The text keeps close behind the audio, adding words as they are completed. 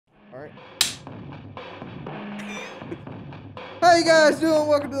All right. How you guys doing?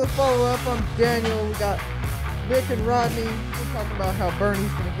 Welcome to the follow-up. I'm Daniel. We got Vic and Rodney. We're talking about how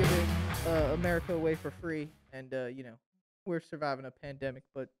Bernie's going to give it America away for free. And, we're surviving a pandemic,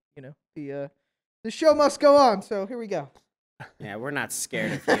 but, the show must go on. So here we go. Yeah, we're not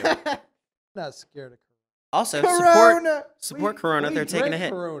scared of you. Not scared of Also, Corona. support Corona. They're taking a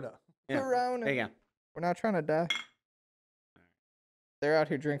hit. Corona. Yeah. Corona. There you go. We're not trying to die. They're out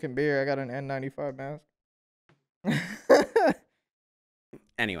here drinking beer. I got an N95 mask.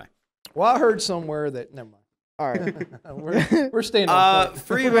 Anyway. Well, I heard somewhere that never mind. All right. we're staying on point.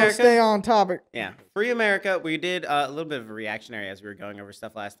 Free We're gonna America. stay on topic. Yeah, Free America. We did a little bit of a reactionary as we were going over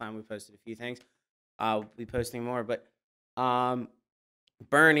stuff last time. We posted a few things. We'll be posting more, but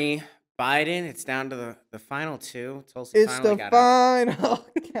Bernie, Biden. It's down to the final two. Tulsi It's finally the got out. final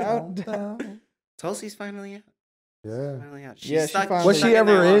countdown. Tulsi's finally out. Yeah. Finally out. Yeah, she finally- Was she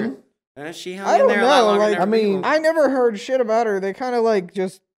ever in? She hung I in don't there a lot know, longer like, than I mean- people. I never heard shit about her. They kind of like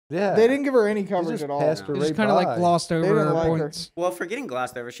just Yeah. they didn't give her any She coverage just at all. passed her It just right kind of like by. glossed They over didn't her like her. points. Well, for getting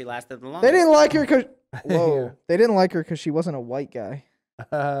glossed over, she lasted the longest. They didn't like her because Yeah. they didn't like her because she wasn't a white guy.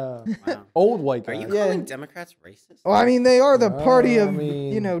 Wow. Old white Are guy. you Yeah. calling Democrats racist? Well, I mean, they are the party I of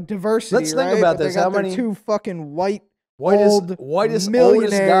mean, diversity. let's think right? about But this. They got How their many- two fucking white whitest, old oldest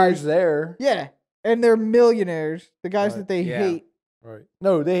millionaires. guys there. Yeah, and they're millionaires. The guys Right. that they Yeah. hate. Right.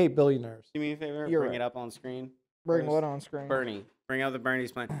 No, they hate billionaires. Do me a favor. You're Bring right. it up on screen. Bring Where's what on screen? Bernie. Bring up the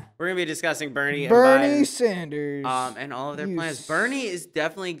Bernie's plan. We're gonna be discussing Bernie Bernie and Sanders. Biden, and all of their You plans. Bernie is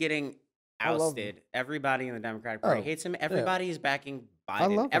definitely getting I love him. ousted. Everybody in the Democratic Party Oh, hates him. Everybody is backing I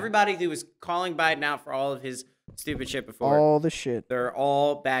love Biden. him. Everybody who was calling Biden out for all of his stupid shit before, all the shit. they're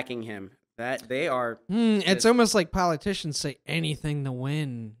all backing him. That they are. It's Just- almost like politicians say anything to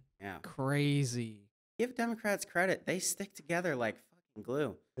win. Yeah. Crazy. Give Democrats credit. They stick together like fucking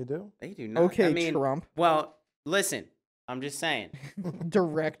glue. They do. They do not. Okay, I mean, Trump. well, listen. I'm just saying.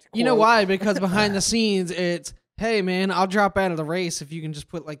 Direct. You know quote. why? Because behind the scenes, it's, hey, man, I'll drop out of the race if you can just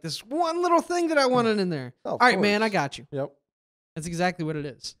put like this one little thing that I wanted in there. Oh, All of right, man, I course. got you. Yep. That's exactly what it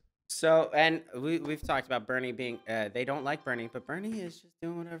is. So, and we've talked about Bernie being, they don't like Bernie, but Bernie is just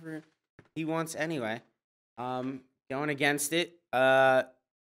doing whatever he wants anyway. Going against it,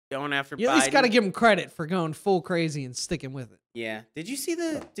 going after You Biden. at least got to give him credit for going full crazy and sticking with it. Yeah. Did you see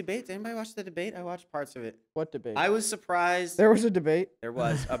the debate? Did anybody watch the debate? I watched parts of it. What debate? I was surprised There was a debate. there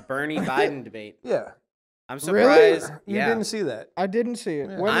was a Bernie Biden debate. Yeah. I'm Really? surprised. You Yeah. didn't see that. I didn't see it.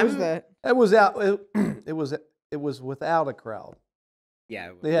 Yeah. When was I'm- that? It was out. It was without a crowd. Yeah.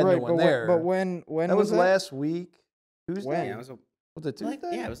 It was, They had right, no one but there. But when that was that? last week. Tuesday. When? yeah, it was, Was it like,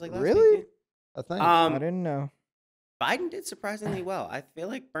 Tuesday? yeah, it was like last Really? week, I think. dude. I didn't know. Biden did surprisingly well. I feel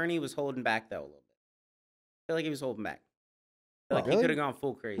like Bernie was holding back though a little bit. I feel like he was holding back. I feel like Really? he could have gone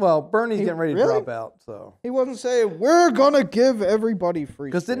full crazy. well, Bernie's He- getting ready to really? drop out. So He wasn't saying we're gonna give everybody free.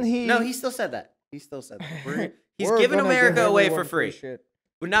 because didn't shit." he? no, he still said that. He still said that. He's We're giving gonna America give away everyone for free. shit.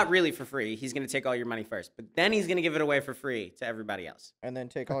 But not really for free. He's going to take all your money first. But then he's going to give it away for free to everybody else. And then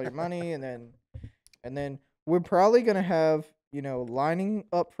take all your money, and then we're probably gonna have lining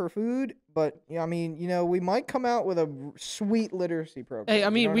up for food. But I mean, we might come out with a sweet literacy program. Hey, I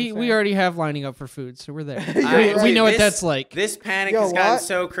you mean, know what I'm we saying? already have lining up for food, so we're there. You're we right. know what This- that's like. This panic Yo, has gotten what?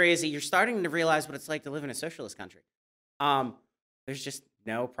 so crazy. You're starting to realize what it's like to live in a socialist country. There's just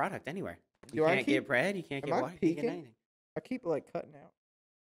no product anywhere. You Do I can't keep- get bread. You can't am get I water. You can't get peeking? anything. I keep like cutting out.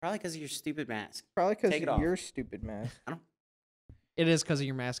 Probably because of your stupid mask. Probably because Take it of off. your stupid mask. It is because of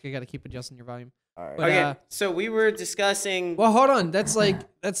your mask. I got to keep adjusting your volume. All right. But, Okay, so we were discussing. Well, hold on. That's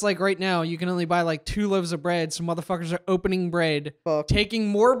like right now. You can only buy like 2 loaves of bread. Some motherfuckers are opening bread, Fuck. taking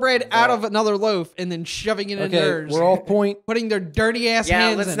more bread out of another loaf, and then shoving it in Okay, theirs. we're off point. putting their dirty ass yeah,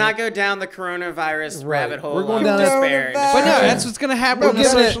 hands let's in not it. go down the coronavirus Right. rabbit hole. We're going of down despair. the- and But no, destruction. that's what's gonna happen No, in the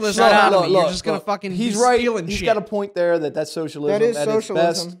give it- socialist look, economy. look, You're just gonna look. fucking He's be right. stealing He's shit. got a point there that's socialism. That is at its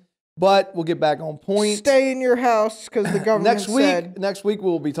socialism. best. But we'll get back on point. Stay in your house because the government next week. said. Next week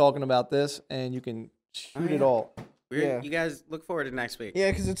we'll be talking about this, and you can shoot it yeah. all. Yeah. You guys look forward to next week. Yeah,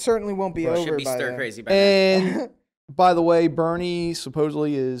 because it certainly won't be It over should be by stir then. crazy by then. And by the way, Bernie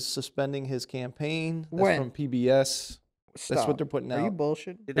supposedly is suspending his campaign. That's When? from PBS. That's Stop. what they're putting out. Are you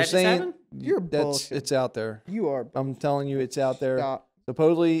bullshit? Did They're that just saying happen? You're bullshit. it's out there. You are. I'm telling you, it's out there. Stop.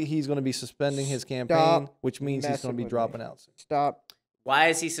 Supposedly he's going to be suspending his campaign, Stop which means he's messing going to be with dropping me. out soon. Stop. Why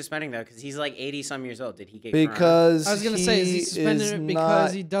is he suspending though? Because he's like 80-some years old. Did he get corona? Because I was gonna say, is he suspending it because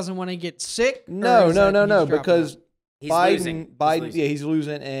not, he doesn't want to get sick? or no, is no, that no, he's no. dropping Because out? He's Biden, losing. Biden, He's losing. yeah, he's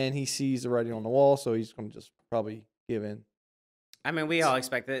losing, and he sees the writing on the wall, so he's going to just probably give in. I mean, we all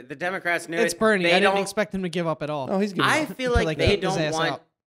expect it. The Democrats knew It's it. Bernie. They I didn't don't. expect him to give up at all. Oh, he's giving I up. feel Until like they they kicked his don't ass want. out.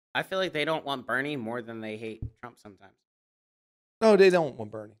 I feel like they don't want Bernie more than they hate Trump sometimes. No, they don't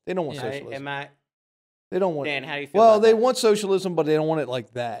want Bernie. They don't want Yeah. socialism. Am I? They don't want. Dan, how do you feel? Well, about they that? want socialism, but they don't want it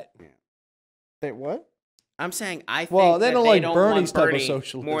like that. Wait, what? I'm saying I think Well, they that don't they like don't Bernie's want type of Bernie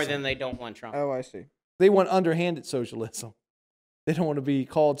socialism. more than they don't want Trump. Oh, I see. They want underhanded socialism. They don't want to be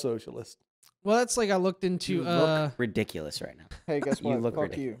called socialist. Well, that's like I looked into. You look ridiculous right now. Hey, guess what? You look Fuck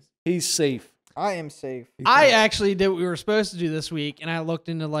ridiculous. He's safe. you. I am safe. I actually did what we were supposed to do this week, and I looked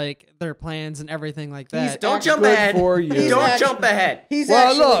into like their plans and everything like that. Don't jump Good ahead. for you. Don't actually- jump ahead. He's Well,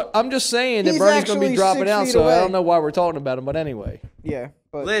 actually, look, I'm just saying that he's Bernie's going to be actually dropping 6 out, feet so I away. don't know why we're talking about him. But anyway, Yeah,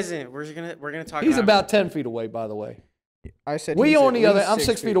 but Listen, we're gonna talk. he's about about 10 feet away, by the way. I said We he's on at the other. least I'm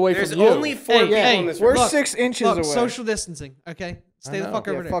 6 feet away There's from you. only 4 Hey, people hey, in this We're room. Look, 6 inches Look, away. social distancing. Okay, stay the know. fuck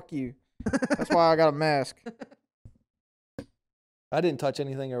over Yeah, there. fuck you. That's why I got a mask. I didn't touch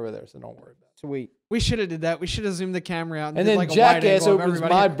anything over there, so don't worry about it. Sweet. We should have did that. We should have zoomed the camera out and, And did then like a wide Jackass angle of opens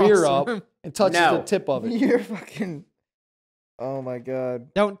everybody my across beer the up room. and touches No. the tip of it. You're fucking. Oh my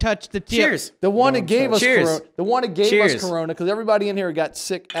god. Don't touch the tip. Cheers. The one that Don't gave touch. us Cheers. corona, the one that gave Cheers. us corona, because everybody in here got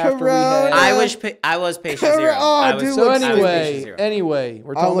sick after we Corona. had. I was patient zero. Oh, I was, dude, So look I was patient anyway, zero.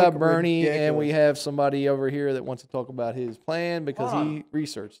 we're I talking look about Bernie, and we ridiculous. have somebody over here that wants to talk about his plan because Hold he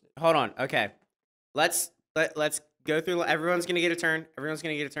researched it. Hold on. Okay. Let's go through. Everyone's gonna get a turn. Everyone's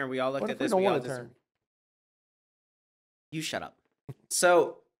gonna get a turn. We all looked What at if we this. don't We all want a just. turn? You shut up.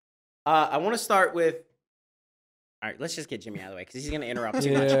 So, I want to start with. All right, let's just get Jimmy out of the way because he's gonna interrupt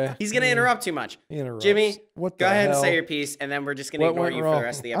too Yeah. much. He's gonna interrupt too much. He interrupts. Jimmy, what Go the ahead and hell? say your piece, and then we're just gonna What ignore went you for wrong? the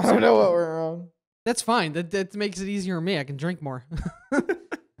rest of the I episode. don't know what went wrong. That's fine. That makes it easier on me. I can drink more.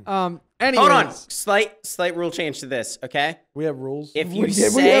 Anyways, Hold on. Slight rule change to this. Okay. We have rules. If you Did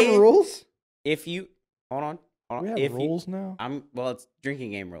say we have rules? if you hold on. we have if rules now. it's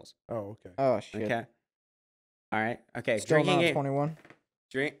drinking game rules. Oh, okay. Oh shit. Okay. All right. Okay. Still drinking not game. 21.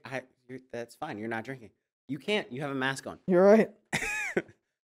 That's fine. You're not drinking. You can't. You have a mask on. You're right.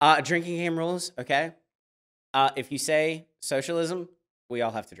 Drinking game rules. Okay. If you say socialism, we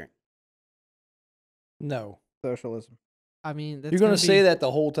all have to drink. No, Socialism. I mean, that's you're gonna be- say that the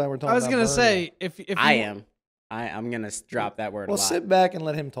whole time we're talking. I was about gonna Bernie. say if you I am. I'm gonna drop that word Well, a lot. sit back and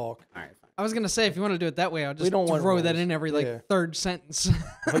let him talk. All right. Fine. I was gonna say if you want to do it that way, I'll just don't want throw that rules. in every like Yeah. third sentence.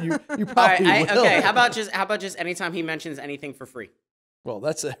 Well, you All probably right. will. Okay. How about just anytime he mentions anything for free? Well,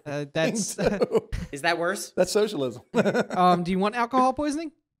 that's it. That's. Is that worse? That's socialism. Do you want alcohol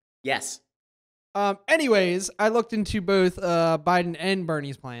poisoning? Yes. Anyways, I looked into both Biden and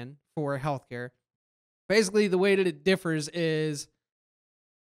Bernie's plan for healthcare. Basically, the way that it differs is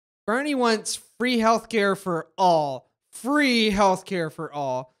Bernie wants free healthcare for all. Free healthcare for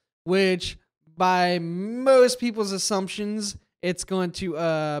all, which by most people's assumptions, it's going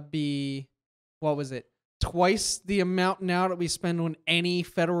to be, what was it? Twice the amount now that we spend on any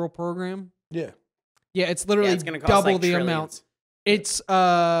federal program. Yeah. Yeah, it's literally Yeah, it's gonna cost double like the trillions. amount. It's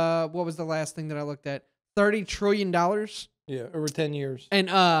what was the last thing that I looked at? $30 trillion. Yeah. Over 10 years. And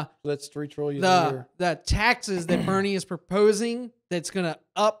That's $3 trillion a year. the taxes that Bernie is proposing that's gonna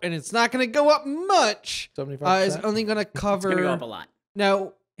up, and it's not gonna go up much. 75%. Is only gonna cover. It's gonna go up a lot.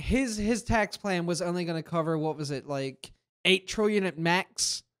 No, his tax plan was only gonna cover, what was it, like 8 trillion at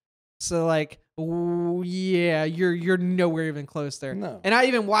max. So like, ooh, yeah, you're nowhere even close there. No. And I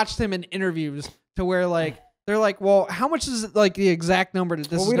even watched him in interviews to where like they're like, well, how much is it, like the exact number that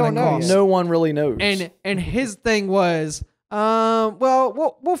this Well, is we gonna don't know cost? yet. No one really knows. And his thing was,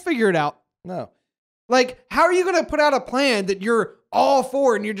 well, we'll figure it out. no. Like, how are you going to put out a plan that you're all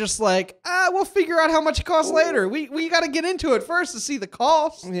for and you're just like, we'll figure out how much it costs later. We got to get into it first to see the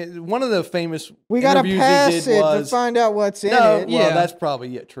cost. Yeah, one of the famous We gotta interviews he pass did it to was find out what's in no. it. Well, Yeah. that's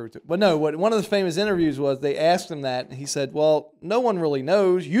probably true too. But no, one of the famous interviews was they asked him that, and he said, "Well, no one really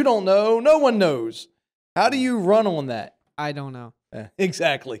knows. You don't know. No one knows. How do you run on that?" I don't know.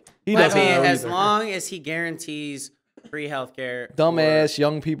 Exactly. He I doesn't mean, know as either. long as he guarantees free healthcare. Dumbass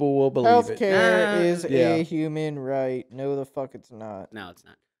young people will believe it. Healthcare is Yeah. a human right. No, the fuck it's not. No, it's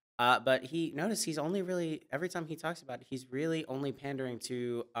not. But he's only really every time he talks about it, he's really only pandering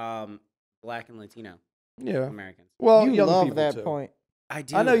to Black and Latino Yeah. Americans. Well, You young love people that too. point. I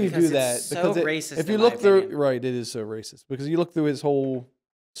do. I know you because do that it's so because racist. if you in look my through, opinion. right, it is so racist because you look through his whole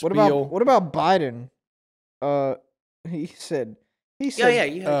What spiel. about Biden? He said yeah,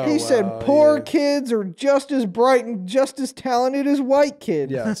 you have, Oh, he said poor yeah. kids are just as bright and just as talented as white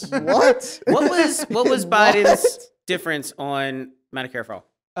kids. Yes. What? what was What? Biden's difference on Medicare for all?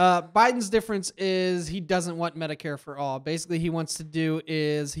 Biden's difference is he doesn't want Medicare for all. Basically, he wants to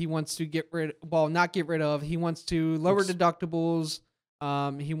get rid, well, not get rid of. He wants to lower deductibles.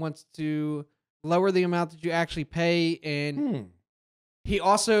 He wants to lower the amount that you actually pay, and He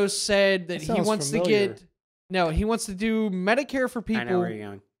also said that he sounds wants familiar. to get he wants to do Medicare for people. I know where you're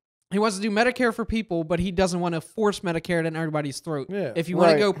going. He wants to do Medicare for people, but he doesn't want to force Medicare down everybody's throat. Yeah. If you want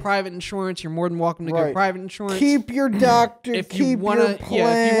Right. to go private insurance, you're more than welcome to go Right. private insurance. Keep your doctor. if you keep want your to,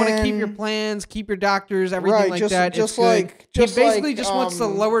 plan. if you want to keep your plans, keep your doctors, everything Right, like just- that. just it's good. like- just he basically like, just wants to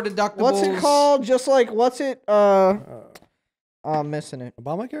lower deductibles. What's it called? Just like what's it? I'm missing it.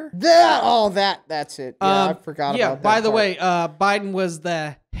 Obamacare? That's it. Yeah, I forgot Yeah. about that. By the part. way, Biden was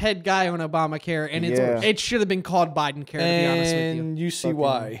the head guy on Obamacare, and Yeah. it should have been called Biden Care. To be honest with you, And you see Fucking-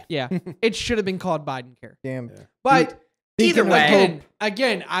 why. yeah, it should have been called Biden Care. damn. Yeah. But Either Beacon of way, hope.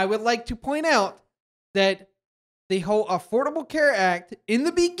 again, I would like to point out that the whole Affordable Care Act in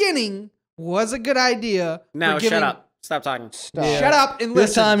the beginning was a good idea. No, for giving- shut up. Stop talking. Stop. Yeah. Shut up and listen.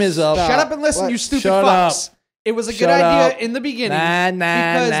 This time is up. Stop. Shut up and listen, What? you stupid Shut fucks. It was a Shut good idea up. in the beginning Nah,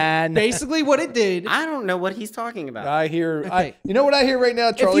 because nah. basically what it did. I don't know what he's talking about. I hear. Okay. You know what I hear right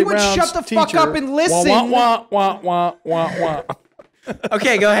now? Charlie you would Brown's shut the fuck teacher. up and listen. Wah, wah, wah, wah, wah, wah.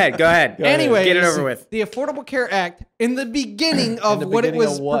 Okay, go ahead. Go ahead. Go ahead. Anyways, Get it over with. The Affordable Care Act, in the beginning of the what beginning it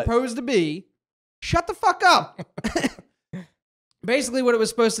was of what? proposed to be, shut the fuck up. Basically, what it was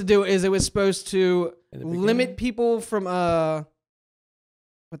supposed to do is it was supposed to In the beginning? limit people from what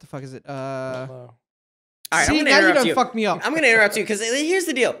the fuck is it? All right, see, I'm now gonna you interrupt done you. fucked me up. I'm going to interrupt you because here's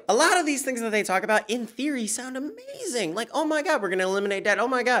the deal. A lot of these things that they talk about in theory sound amazing. Like, oh my God, we're going to eliminate debt. Oh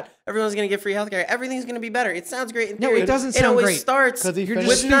my God, everyone's going to get free healthcare. Everything's going to be better. It sounds great in No, theory. it doesn't It sound always great. starts 'Cause he You're finished-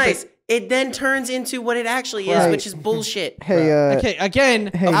 with stupid. nice. It then turns into what it actually is, Right. which is bullshit. Hey, Okay, again,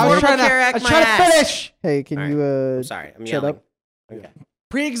 hey, I was Affordable trying to, Care I Act was my trying to ass. finish. hey, can All you I'm sorry. I'm shut yelling. up? Okay.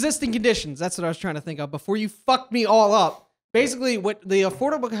 Pre-existing conditions. That's what I was trying to think of before you fucked me all up. Basically, what the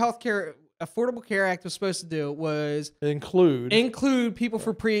Affordable Care Act was supposed to do was include people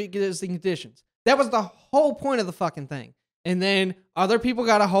for pre-existing conditions. That was the whole point of the fucking thing. And then other people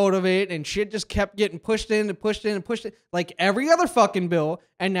got a hold of it, and shit just kept getting pushed in and pushed in and pushed in, like every other fucking bill.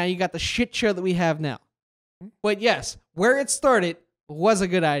 And now you got the shit show that we have now. But yes, where it started was a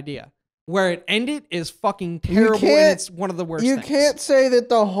good idea. Where it ended is fucking terrible, and can't- it's one of the worst You things. can't say that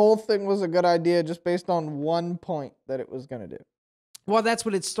the whole thing was a good idea just based on one point that it was gonna do. Well, that's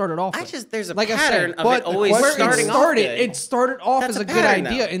what it started off with. There's a Like I pattern said, of but it always where it starting off started, good. it started off That's as a a good pattern,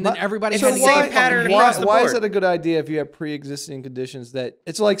 idea, though. and then But- everybody It's had the to same fucking pattern hate across it. the Why is board. it a good idea if you have pre-existing conditions that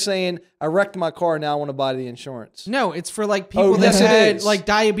it's like saying I wrecked my car, now I want to buy the insurance? No, it's for like people that yes, it had is. like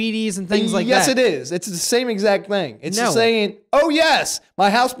diabetes and things like yes, that. it is. It's the same exact thing. It's No. saying, oh yes, my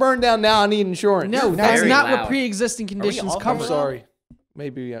house burned down, now I need insurance. No, You're that's very not loud. what pre-existing conditions all I'm cover. very sorry.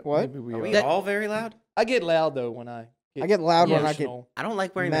 Maybe What? Maybe we Are are. we That- all very loud? I get loud though when I get loud when I get. emotional. I don't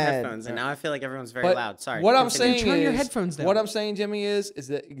like wearing the Mad. headphones, and now I feel like everyone's very But loud. Sorry. What I'm continue. saying Turn is, your headphones down. What I'm saying, Jimmy, is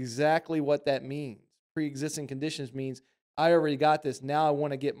that exactly what that means. Pre-existing conditions means I already got this. Now I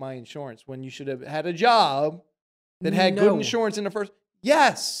want to get my insurance. When you should have had a job that had good No. insurance in the first.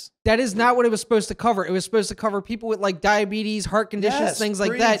 Yes. That is not what it was supposed to cover. It was supposed to cover people with like diabetes, heart conditions, Yes, things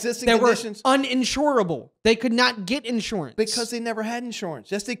like that, pre-existing that conditions. were uninsurable. They could not get insurance Because they never had insurance.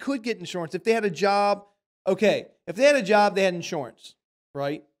 Yes, they could get insurance. If they had a job, okay. If they had a job, they had insurance,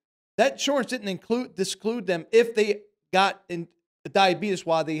 right? That insurance didn't exclude them if they got in diabetes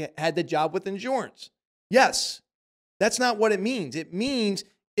while they had the job with insurance. Yes. That's not what it means. It means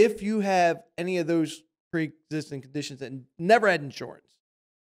if you have any of those pre-existing conditions that never had insurance,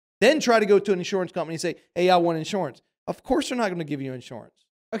 then try to go to an insurance company and say, hey, I want insurance. Of course they're not going to give you insurance.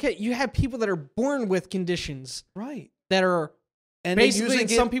 Okay, you have people that are born with conditions Right. that are And they're basically using in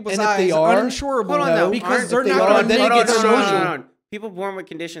some people's and if eyes they are, uninsurable Hold on, No, though. because Aren't- they're if they not are, going to then make it it gets through. social. People born with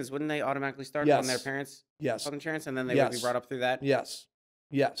conditions, wouldn't they automatically start Yes. on their parents' Yes. health insurance, and then they would Yes. be brought up through that? Yes.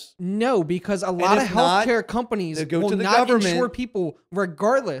 Yes. No, because a lot of if not, healthcare companies they go will to the not government. insure people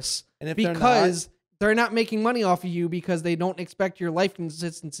regardless And if because they're not making money off of you because they don't expect your life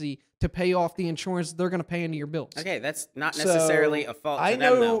consistency to pay off the insurance they're going to pay into your bills. Okay, that's not So, necessarily a fault to I them,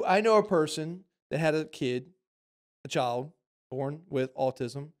 know though. I know a person that had a child born with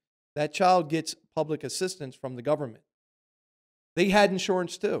autism. That child gets public assistance from the government. They had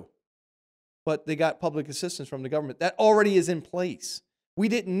insurance too, but they got public assistance from the government. That already is in place. We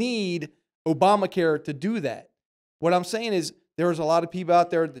didn't need Obamacare to do that. What I'm saying is there's a lot of people out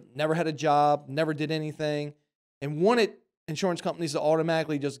there that never had a job, never did anything, and wanted insurance companies to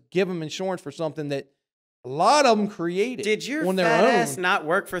automatically just give them insurance for something that a lot of them created. Did your on fat their own. ass not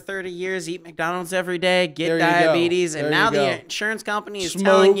work for 30 years, eat McDonald's every day, get There you go. diabetes, and There now you go. the insurance company is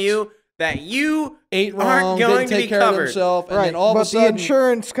telling Smoked, you that you ate aren't wrong, going didn't to take be care of covered? himself, and Right, then all but of a sudden, the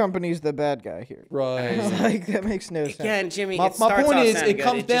insurance company's the bad guy here. right. Like that makes no sense. Again, Jimmy, My it starts point off is, sounding it good,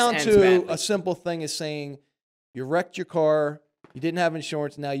 comes just down ends to badly. a simple thing: is saying you wrecked your car, You didn't have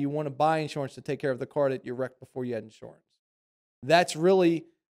insurance. Now you want to buy insurance to take care of the car that you wrecked before you had insurance. That's really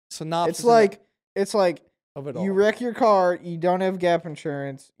synopsis. It's like of it all. you wreck your car, you don't have gap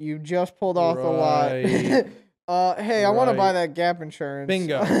insurance, you just pulled off the lot. Hey, I want to buy that gap insurance.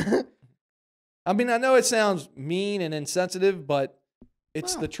 Bingo. I mean, I know it sounds mean and insensitive, but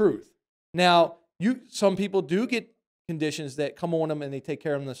it's the truth. Now, some people do get conditions that come on them and they take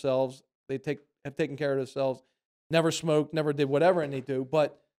care of themselves. They have taken care of themselves, never smoked, never did whatever, and they do.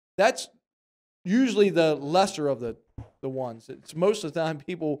 But that's usually the lesser of the ones. It's most of the time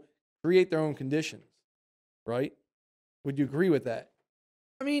people create their own conditions, right? Would you agree with that?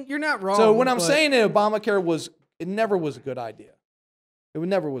 I mean, you're not wrong. So when I'm saying that Obamacare it never was a good idea. It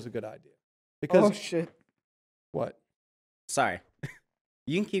never was a good idea. Because oh shit! What? Sorry.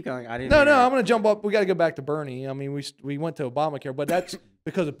 You can keep going. I didn't. No, I'm going to jump up. We got to go back to Bernie. I mean, we went to Obamacare, but that's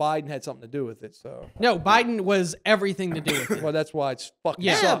because Biden had something to do with it. So no, Biden was everything to do with it. well, that's why it's fucking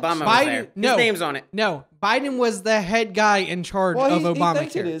Yeah. sucks. Obama was Biden- there. His no. name's on it. No, Biden was the head guy in charge Well, of he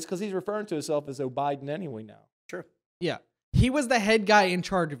thinks it Obamacare. is because he's referring to himself as Biden anyway now. True. Yeah, he was the head guy in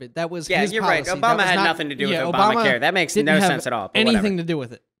charge of it. That was Yeah, his you're policy. right. That Obama was had not- nothing to do with yeah, Obamacare. That makes didn't no have sense at all. But anything to do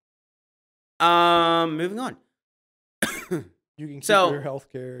with it. Moving on. You can keep So, your health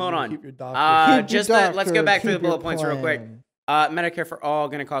care. hold on. Keep your doctor. Keep your Let's go doctor, back through the keep your bullet points real quick. plan. Medicare for all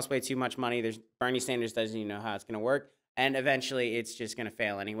going to cost way too much money. Bernie Sanders doesn't even know how it's going to work, and eventually it's just going to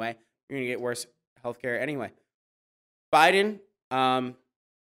fail anyway. You're going to get worse healthcare anyway. Biden,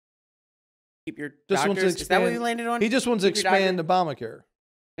 keep your Just wants to doctors. Is that what expand- we landed on? He just wants to keep your expand Obamacare.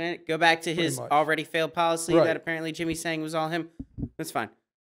 And go back to his much. already failed policy Right. that apparently Jimmy sang was all him. That's fine.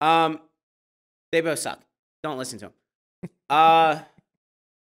 They both suck. Don't listen to him.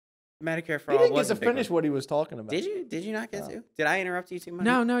 Medicare for He all didn't get was to a big finish one. what he was talking about. Did you? Did you not get No. to? Did I interrupt you too much?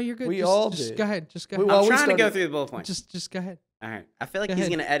 No, you're good. We just, all just did. go ahead. Just go We- ahead. well, I'm we trying to go started- through the bullet points. Just go ahead. All right. I feel like Go he's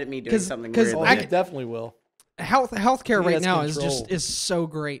ahead. gonna edit me doing 'Cause- something 'cause weird. Oh, like he that. definitely will. Healthcare He right has now is control. so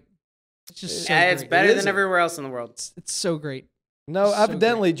great. It's just so Yeah, it's great. better It than isn't. everywhere else in the world. It's so great. No, So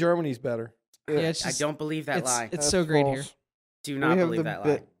evidently Germany's better. Yeah, it's I just, don't believe that lie. It's That's so great here. false. Do We not have believe the that be-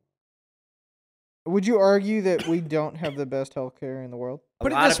 lie. Would you argue that we don't have the best healthcare in the world? A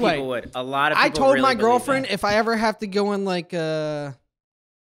Put it lot this of people way. would. A lot of people I told really my believe girlfriend that. if I ever have to go in like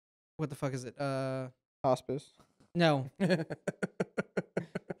what the fuck is it? Hospice. No.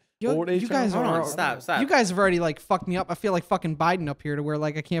 Old age you guys home? Hold are on, stop. You guys have already like fucked me up. I feel like fucking Biden up here to where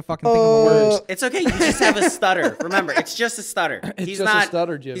like I can't fucking think of the words. It's okay. You just have a stutter. Remember, it's just a stutter. It's he's just not. a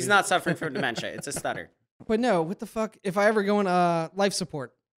stutter, Jimmy. He's not suffering from dementia. It's a stutter. But no, what the fuck? If I ever go in life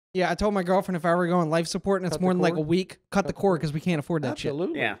support. Yeah, I told my girlfriend if I ever go on life support and it's Cut more the than like a cord? week, cut the cord because we can't afford that shit.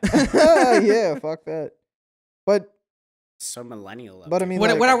 Absolutely. Yeah. Yeah, fuck that. But So millennial. I mean, Would,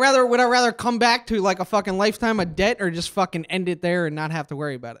 like, would I rather come back to like a fucking lifetime of debt or just fucking end it there and not have to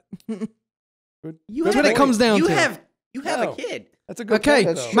worry about it? That's what it comes down you to. You have No. a kid. That's a good Okay, point,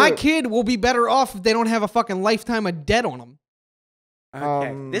 That's though. true. my kid will be better off if they don't have a fucking lifetime of debt on them.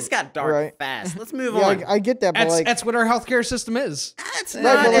 Okay. This got dark right. fast. Let's move yeah, on. I get that, but That's like, that's what our healthcare system is. That's right,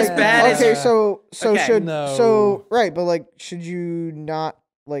 not but, as like, bad okay, as. so Okay. should No. so right, but like, should you not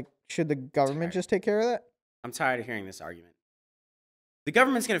like? Should the government Sorry. just take care of that? I'm tired of hearing this argument. The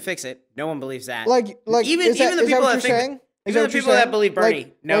government's gonna fix it. No one believes that. Like, Even- is that, even the is people what that you're think- saying? Is even that the what you're people that saying? believe Bernie,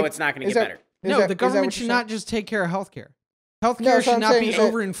 Like- no, like, it's not gonna is get that- better. is No, that- the is that government what should you're not saying? just take care of healthcare. No, Healthcare that's what should I'm not saying, be is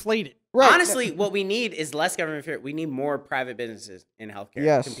that- overinflated. Right. Honestly, what we need is less government fear. We need more private businesses in healthcare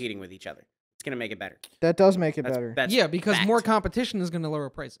Yes. competing with each other. It's gonna make it better. that does make it That's, better. That's Yeah, because fact. more competition is going to lower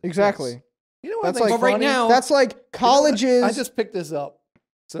prices. Exactly. You know what? That's I think's like- But right funny? now- That's like colleges. I just picked this up.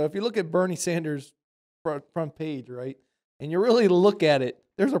 So if you look at Bernie Sanders' front page, right, and you really look at it,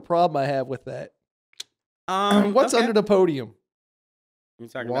 there's a problem I have with that. What's okay. under the podium? You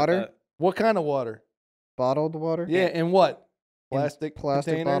talking Water? About What kind of water? bottled water. Yeah, and what? In Plastic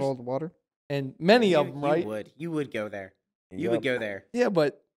plastic containers? bottled water. And many of them, right? You would go there. You would go there. Yeah,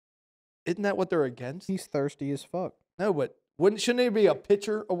 but isn't that what they're against? He's thirsty as fuck. No, but shouldn't there be a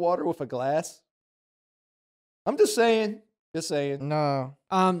pitcher of water with a glass? I'm just saying. Just saying. No.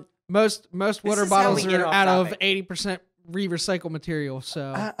 Most water is how bottles we get are off out of topic. 80% recycled material.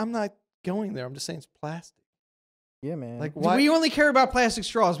 So I'm not going there. I'm just saying it's plastic. Yeah, man. Like why? we only care about plastic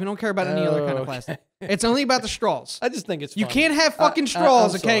straws. We don't care about any other kind Oh, of plastic. okay. It's only about the straws. I just think it's You funny. can't have fucking I'm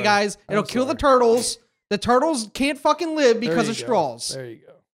straws, okay, sorry. guys? It'll I'm kill the sorry. turtles. The turtles can't fucking live There because you of go. straws. There you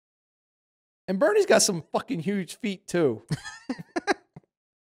go. And Bernie's got some fucking huge feet too.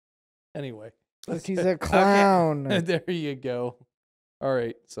 Anyway, Look, he's a clown. there you go. All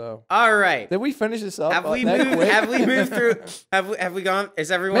right, so All right. did we finish this up? Have we that moved? quick? Have we moved through? Have we gone? Has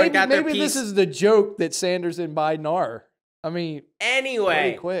everyone Maybe, got their maybe piece? this is the joke that Sanders and Biden are. I mean, Anyway,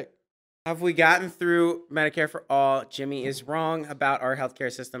 pretty quick. have we gotten through Medicare for all? Jimmy is wrong about our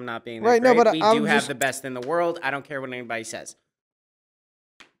healthcare system not being that Right, no, great. but we I'm do have just- the best in the world. I don't care what anybody says.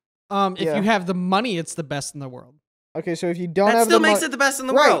 If Yeah. you have the money, it's the best in the world. Okay, so if you don't That have still the makes mon- it the best in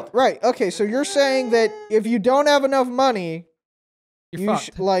the right, world. right. Okay, so you're saying that if you don't have enough money, You're you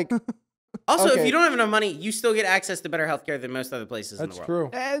fucked. like Also, if Okay. you don't have enough money, you still get access to better healthcare than most other places in the That's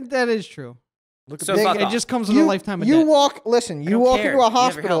world. true. That is true. Look at So They- fuck It off. just comes with a lifetime of you debt. walk. Listen, you don't walk care. into a You have your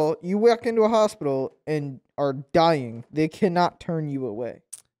hospital. You walk into a hospital and are dying. They cannot turn you away.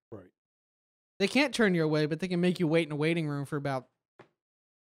 right. They can't turn you away, but they can make you wait in a waiting room for about,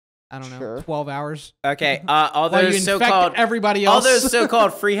 I don't know, Sure. 12 hours. Okay, all While you those infect so-called everybody all else. those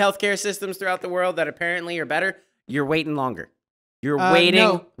so-called free healthcare systems throughout the world that apparently are better, you're waiting longer. You're waiting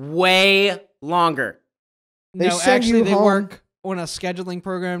no. way longer. They no, send actually, you they home. work on a scheduling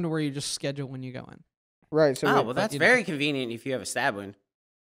program to where you just schedule when you go in. Right. So Oh, wait, well, that's you know. very convenient if you have a stab wound.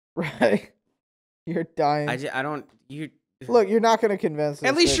 right. You're dying. I don't. You. Look, you're not going to convince us.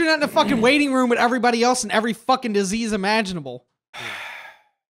 At least that- you're not in a fucking waiting room with everybody else and every fucking disease imaginable.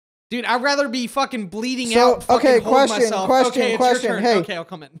 Dude, I'd rather be fucking bleeding So, out. Fucking okay, hold question, myself. question, Okay, it's question. Your turn. Hey. Okay, I'll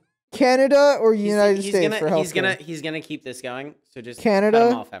come in. Canada or He's- United he's States gonna, for healthcare. He's gonna keep this going. So just Canada?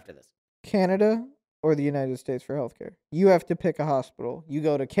 cut him off after this. Canada or the United States for healthcare. You have to pick a hospital. You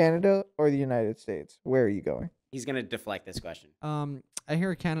go to Canada or the United States. Where are you going? He's gonna deflect this question. I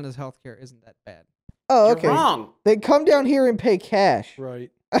hear Canada's healthcare isn't that bad. Oh, You're okay. wrong. They come down here and pay cash.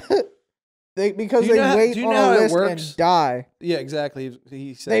 Right. Because Do you they know how- wait do you on know how a it list works? and die. Yeah, exactly.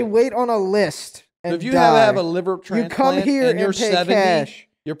 He said. They wait on a list and So if you die. have a liver you transplant come here and you're pay 70, cash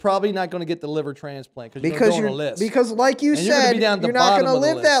you're probably not going to get the liver transplant because because you're you're on a list. because like you And you're gonna said, be down at the you're not bottom going to of the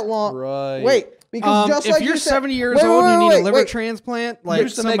live list. that long. Right. Wait, because just if like you're you said, 70 years wait, old wait, and you wait, need a liver wait. transplant, like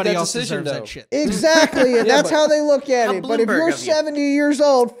used to make somebody that else decision, deserves though. that shit. Exactly, and Yeah, that's but- how they look at How it. But if Bloomberg you're of you. 70 years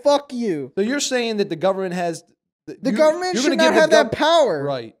old, fuck you. So you're saying that the government has The government you're should gonna not give have the that power.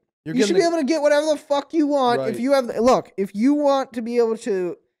 Right. You're You should giving be able to get whatever the fuck you want. If Right. you have, look, if you want to be able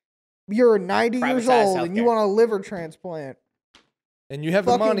to, you're 90 years Privatize old and you healthcare. want a liver transplant. and you have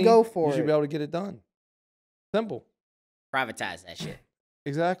the fucking money. go for you should it. be able to get it done. Simple. Privatize that shit.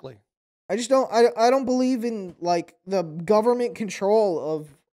 Exactly. I just don't. I don't believe in like the government control of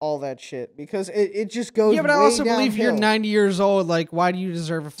all that shit because it just goes. Yeah, but I way also believe you're downhill. 90 years old. Like, why do you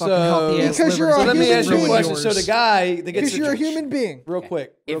deserve a fucking So- healthy ass Because liver? you're a So let me human ask you a being. question. So the guy that gets Because the you're a human being. real quick. real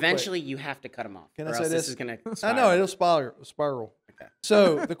quick. Eventually, you have to cut him off. Can or I say else this? This is gonna. I spiral. know it'll spiral. Okay.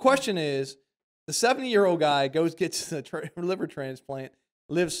 So the question is, the 70-year-old guy gets a liver transplant,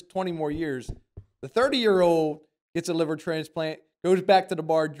 lives 20 more years. The 30-year-old gets a liver transplant, goes back to the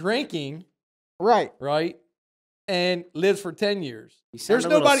bar drinking, Right. right, and lives for 10 years. You sound There's a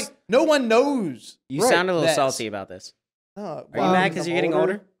little nobody. s- No one knows. You Right. sound a little That's- salty about this. Oh, Are you well, mad because I'm you're getting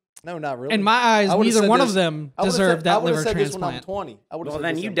older? No, not really. In my eyes, I would've neither said one this- of them I would've deserve said- that I would've liver said this when I'm transplant. 20. I would've Well, said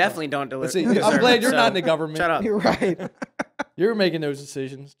then this you when I'm definitely 20. don't deliver. Let's see, deserve I'm glad it, you're so not in the government. Shut up. You're right. You're making those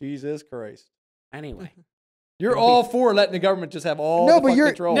decisions. Jesus Christ. Anyway. You're all for letting the government just have all No, the but fucking you're-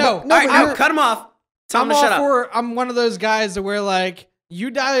 control. No, No, All right, but out. you're- Cut him off. Tell him I'm to shut all up. for. I'm one of those guys that we're like,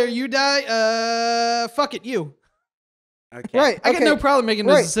 you die or you die. Fuck it, you. Okay. Right. I got no okay, problem making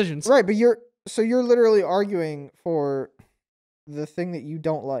those Right. decisions. Right, but you're literally arguing for the thing that you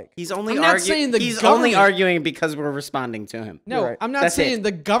don't like. He's only I'm not arguing. saying the He's only government- arguing because we're responding to him. No, You're right. I'm not That's saying it.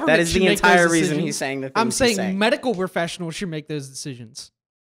 the government. That is should the make entire those reason decisions. he's saying the things I'm he's saying saying. medical professionals should make those decisions.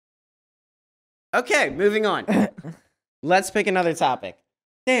 Okay, moving on. Let's pick another topic.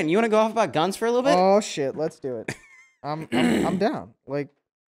 Dan, you want to go off about guns for a little bit? Oh shit, let's do it. I'm down. Like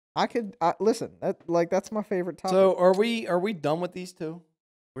I could listen. That's my favorite topic. So are we done with these two?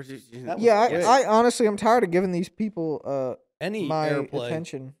 We're just- That was yeah, quick. I honestly I'm tired of giving these people Any my airplay.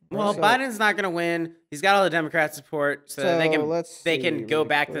 attention. well, So- Biden's not going to win. He's got all the Democrat support, so, they can let's they see can go really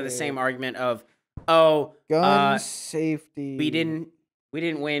back to the quick. same argument of, oh, gun safety. we didn't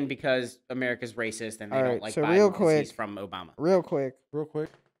win because America's racist and they All don't right, like so Biden real 'cause quick- he's from Obama. real quick. Real quick.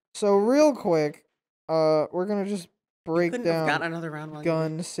 So real quick, we're gonna just break Couldn't have gotten down another round while you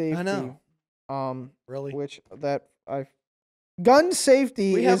gun safety. know. Really? Which that I gun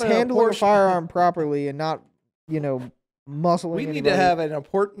safety We is have an handling a abortion- firearm properly and not, muscling. We need anybody. to have an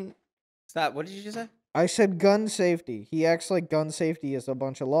important. Stop. What did you just say? I said gun safety. He acts like gun safety is a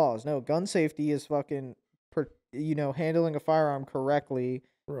bunch of laws. No, gun safety is fucking, handling a firearm correctly.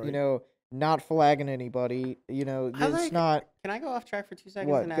 Right. Not flagging anybody. It's like- not. Can I go off track for 2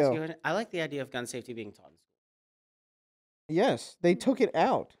 seconds What? and ask Go. you? I like the idea of gun safety being taught in school. Yes, they took it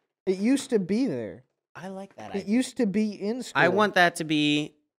out. It used to be there. I like that It idea. used to be in school. I want that to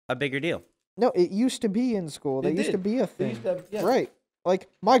be a bigger deal. No, it used to be in school. That It used to did. be a They thing. used to have- yeah. Right. Like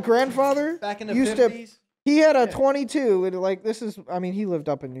my grandfather Back in the used 50s, he had a Yeah. 22 and like this is I mean he lived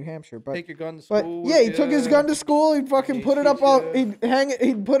up in New Hampshire, but take your gun to but school. yeah, he took his gun to school. He'd fucking He'd put it up shoot on. ya. He'd hang it.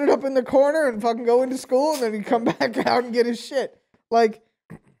 He'd put it up in the corner and fucking go into school, and then he'd come back out and get his shit. Like,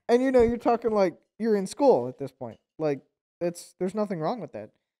 and you're talking like you're in school at this point. Like, there's nothing wrong with that.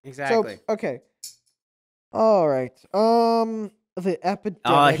 Exactly. So okay. All right. The epidemic.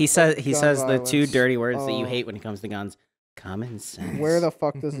 Oh, he says of he gun says the two violence. dirty words that you Oh. hate when it comes to guns. Common sense. Where the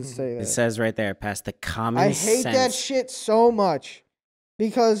fuck does it say that? It says right there, past the common I sense. hate that shit so much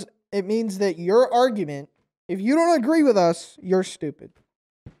because it means that your argument, if you don't agree with us, you're stupid.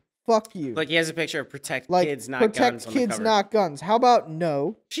 Fuck you. Look, he has a picture of protect Like, kids, not protect guns on the kids, cover. not guns. How about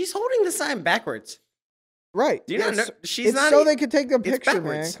no? She's holding the sign backwards. Right. Do you not know? It's- She's it's not. so they could take the it's picture, man.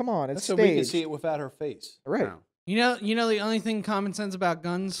 backwards. Come on, it's That's so staged. we can see it without her face. Right. No. You know the only thing common sense about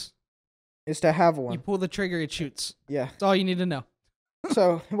guns, Is to have you one. pull the trigger, it shoots. Yeah. That's all you need to know.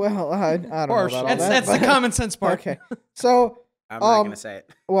 So, well, I don't know about all Partial. that. That's the but- common sense part. Okay. So, I'm not Um, gonna say it.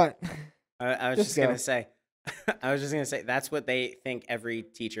 what? I was just just go. gonna say. I was just gonna say that's what they think every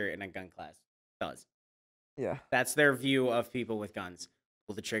teacher in a gun class does. Yeah. That's their view of people with guns.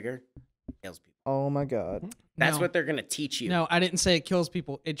 Pull the trigger, kills people. Oh my god. That's No. what they're gonna teach you. No, I didn't say it kills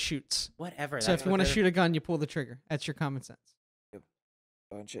people. It shoots. Whatever. So that's if you what want to they're- shoot a gun, you pull the trigger. That's your common sense.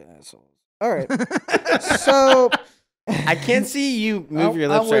 Bunch of assholes. All right. So, I can't see you move your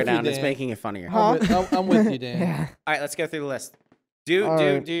I'm lips with right now, you, and it's Dan. making it funnier. Huh? I'm with you, Dan. yeah. All right, let's go through the list. Do All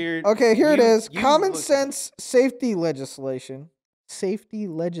right. your Okay, here it you- is. you Common look- sense safety legislation. Safety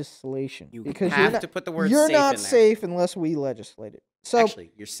legislation. You because have you're not, to put the word you're safe not in there. safe unless we legislate it. So,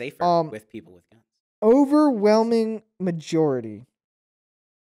 Actually, you're safer with people with guns. overwhelming majority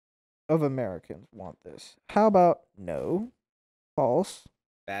of Americans want this. How about no? False.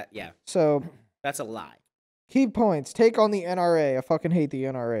 Yeah, So, that's a lie. key points. Take on the NRA. I fucking hate the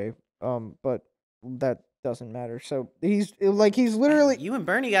NRA. But that doesn't matter. So, he's literally You and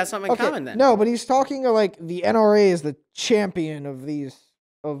Bernie got something in common then. No, but he's talking like the NRA is the champion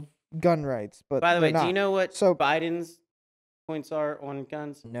of gun rights. But By the way, they're do you not. know what So- Biden's points are on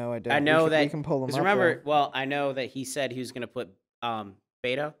guns? No, I don't. I We know can- that we can pull them because up. remember, though. well, I know that he said he was going to put Beto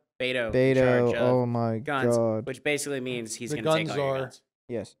in Beto. charge of Oh my guns, god. which basically means he's The going to take guns all your are- guns.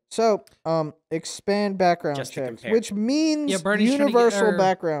 Yes. So, expand background Just to checks, compare. which means Yeah, Bernie's trying to get- universal or-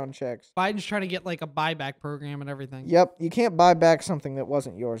 background checks. Biden's trying to get like a buyback program and everything. Yep, you can't buy back something that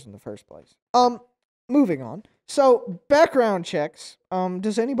wasn't yours in the first place. Moving on. So, background checks.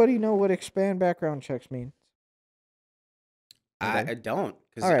 Does anybody know what expand background checks mean? I don't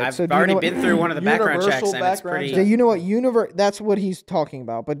because All right, I've so do you already know been what- through one of the background checks Universal and it's background pretty. Do you know what that's what he's talking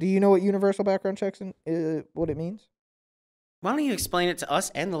about, but do you know what universal background checks what it means? Why don't you explain it to us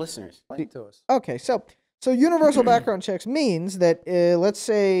and the listeners? Explain it to us. Okay, so universal background checks means that let's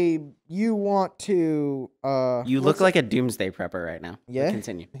say you want to You let's look say- like a doomsday prepper right now. But Yeah?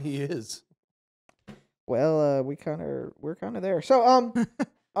 Continue. He is. Well, we're kind of there. So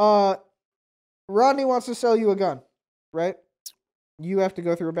Rodney wants to sell you a gun, right? You have to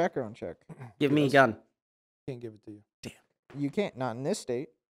go through a background check. Give me a Yes. gun. Can't give it to you. You can't, not in this state,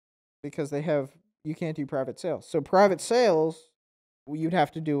 because you can't do private sales. So private sales, you'd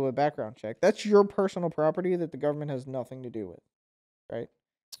have to do a background check. That's your personal property that the government has nothing to do with, right?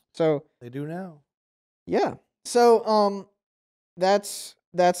 So They do now. yeah, so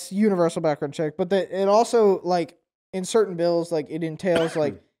that's universal background check. But it also like in certain bills, like it entails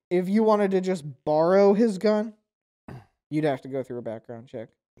like if you wanted to just borrow his gun, you'd have to go through a background check.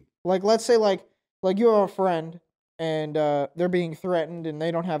 Like let's say like you have a friend and they're being threatened and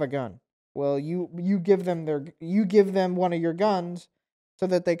they don't have a gun. Well, you give them one of your guns so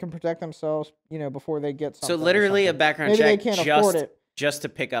that they can protect themselves, before they get something. So or literally a something. background Maybe they check can't afford it. just to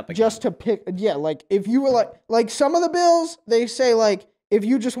pick up a Just gun. to pick, yeah, like if you were like some of the bills, they say like if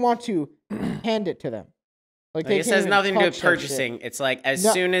you just want to hand it to them, like Like, it can't says even nothing to do with touch that shit. purchasing. It's like as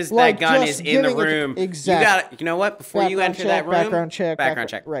No, soon as like, that gun just is in the giving it to- room, exact- you know what? Before you Background enter that room, background check, background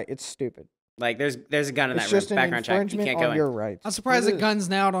check. Right, it's stupid. Like there's a gun in It's that room. just an Background check. You infringement can't go on in. your rights. I'm surprised It that is. guns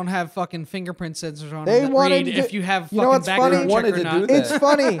now don't have fucking fingerprint sensors on They them that wanted read to- if you have you know fucking what's funny? background check Wanted or to not. do that. It's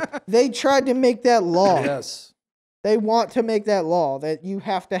funny. They tried to make that law. Yes. They want to make that law that you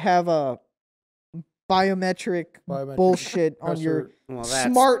have to have a biometric bullshit on your Well, that's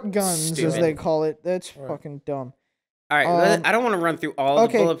smart guns, as stupid. they call it. That's Right. fucking dumb. All right, I don't want to run through all the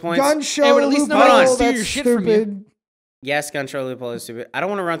Okay, bullet points. gun show Hey, but at least loophole, nobody can steal that's your shit from you. stupid. Yes, gun show loophole is stupid. I don't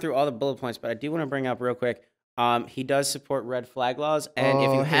want to run through all the bullet points, but I do want to bring up real quick. He does support red flag laws, and if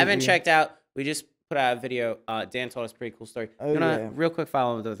Oh, you I hate haven't you. checked out, we just put out a video. Dan told us a pretty cool story. Oh, yeah. Real quick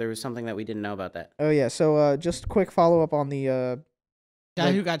follow up though. There was something that we didn't know about that. Oh yeah. So just quick follow up on the Guy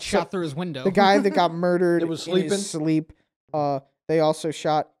like, who got shot through his window. the guy that got murdered That was in his sleeping? sleep. They also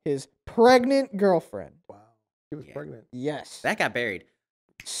shot his pregnant girlfriend. Wow. She was Yeah. pregnant. Yes. That got buried.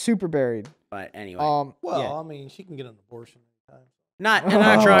 Super buried. But anyway, Well, yeah. I mean, she can get an abortion anytime.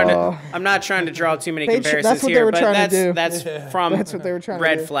 I'm not trying to draw too many That's comparisons what they here, were but trying to do. that's Yeah. from That's what they were trying to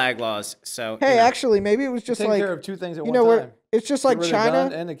red do. flag laws. So Hey, you know. actually, maybe it was just Take like care of two things at you one know where time. it's just Get like rid of the gun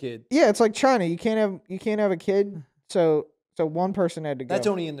China. and the kid. Yeah, it's like China. You can't have a kid. So one person had to go. That's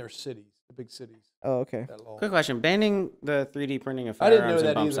only in their cities, the big cities. Oh, okay. That law. Quick question: banning the 3D printing of I didn't know firearms and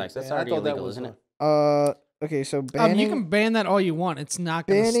that bump either. sites. That's Dan. I already thought that illegal, was isn't it? Okay, so banning you can ban that all you want. It's not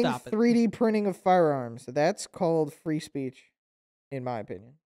going to banning stop it. 3D printing of firearms. That's called free speech, in my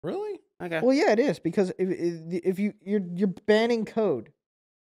opinion. Really? Okay. Well, yeah, it is because if you're banning code.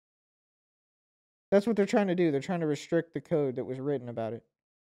 That's what they're trying to do. They're trying to restrict the code that was written about it.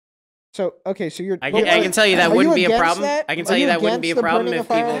 So okay, so you're. I but can tell you that are wouldn't you be a against problem. that? I can Are tell you you that wouldn't be a against the problem printing if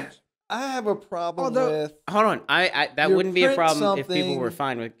of people. firearms? I have a problem Although- with Hold on, that You wouldn't be a print problem if people were something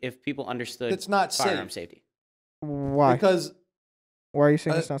fine with if people understood it's not firearm safe. safety. Why? Because Why are you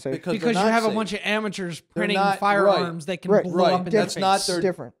saying it's not safe? because Because they're you not have a safe. bunch of amateurs printing not- firearms that can Right, blow right. up in That's their not face. their-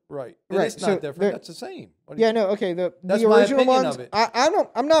 different. right. Right, It's so not different. they're- That's the same. What do you- Yeah, no, okay. The That's my original opinion ones. of it.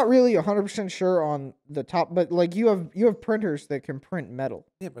 I'm not really 100% sure on the top, but like you have printers that can print metal.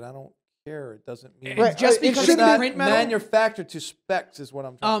 Yeah, but I don't care. It doesn't mean Right, Just it because should it can be print metal, manufactured to specs is what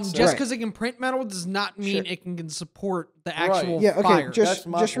I'm trying to say. just Right. because it can print metal does not mean Sure. it can support the Right. actual Yeah, okay. fire. Just That's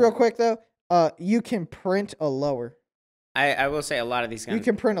my real point. quick though. You can print a lower. I will say a lot of these You guns.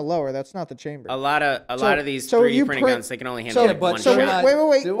 can print a lower. That's not the chamber. A lot of these so 3D you printing print- guns, they can only so- handle Yeah, like but one so they're shot. not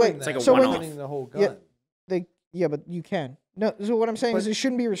wait. doing It's like that. a So when- one-off. Printing the whole Yeah. gun. But you can. No, so what I'm saying is But- it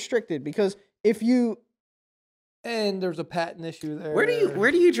shouldn't be restricted because if you And there's a patent issue there. Where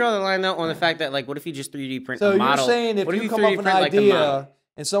do you draw the line though on the fact that like what if you just 3D print So a model? you're saying if what you if come up 3D with an print, like, the model? idea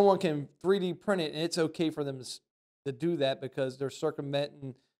and someone can 3D print it and it's okay for them to do that because they're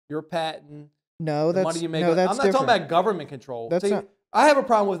circumventing your patent, no, the that's money you make. no, that's I'm not different. talking about government control. That's See, not- I have a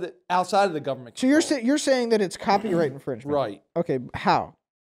problem with it outside of the government So control. you're saying that it's copyright infringement, Right. Okay, how?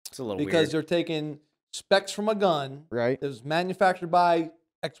 It's a little Because weird. they're taking specs from a gun Right. that was manufactured by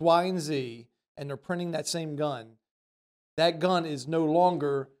X, Y, and Z, and they're printing that same gun. That gun is no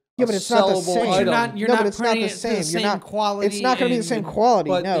longer Yeah, a but it's not the sellable same. You're item. not, you're No, not but it's not printing the it to same. the You're same not- quality. It's not going to be the and- same quality.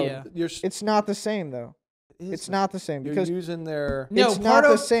 But no, Yeah. it's not the same though. It's not the same You're because using their No, It's part not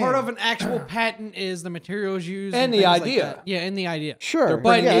the of same. part of an actual patent is the materials used And the things like idea. that. Yeah, and the idea. sure, They're But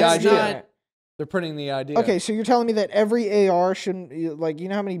printing the it's idea. not. They're printing the idea. Okay, so you're telling me that every AR shouldn't like you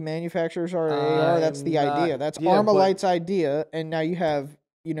know how many manufacturers are AR? That's the I'm not- idea. That's yeah, but- Armalite's idea, and now you have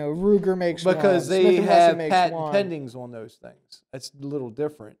Ruger makes because one, they Smith and Wesson have makes patent one. pendings on those things. That's a little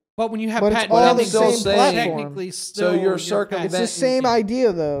different. But when you have But it's patent all the pending, same it's platform. technically still you're your circumventing- It's the patent. same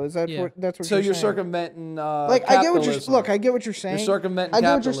idea though. Is that Yeah. that's what So you're saying? circumventing Like I get what you're capitalism. look. I get what you're saying. You're circumventing I get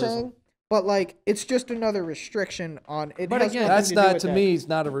what capitalism. you're saying. But like, it's just another restriction on it. But has again, nothing That's to do not with to that. me. It's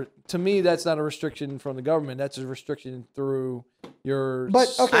not to me. That's not a restriction from the government. That's a restriction through your.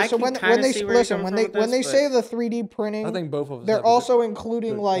 But okay, I so can when kinda they see where you're listen, coming when from they with when they this, say but- the 3D printing, I think both of us. they're have also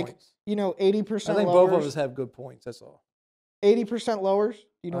including good like points. 80% I think lowers. both of us have good points. That's all. 80% lowers.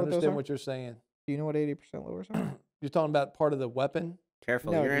 You know I what those understand are? what you're saying. Do you know what 80% lowers are? You're talking about part of the weapon.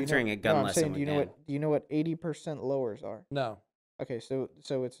 Careful, No, you're do you know- entering a gun no, I'm lesson. saying, do you know with what? Do you know what 80% lowers are? No. Okay, so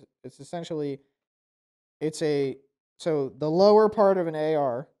it's essentially so the lower part of an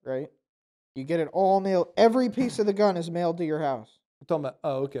AR, right? You get it all mailed. Every piece of the gun is mailed to your house, I'm talking about.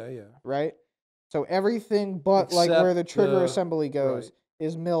 Oh, okay, yeah. right? So everything but like where the Except trigger the- assembly goes right.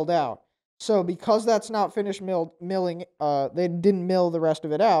 is milled out. So because that's not finished milling, they didn't mill the rest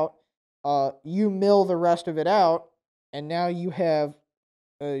of it out. You mill the rest of it out, and now you have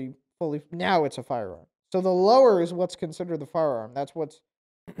a fully. Now it's a firearm. So the lower is what's considered the firearm. That's what's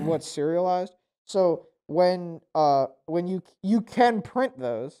serialized. So when you can print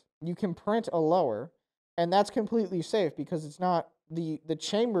those, you can print a lower, and that's completely safe because it's not the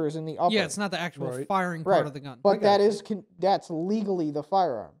chamber is in the upper. Yeah, it's not the actual Right. firing Right. part of the gun. But that gotcha. is that's legally the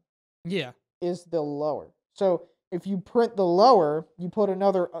firearm Yeah. is the lower. So if you print the lower, you put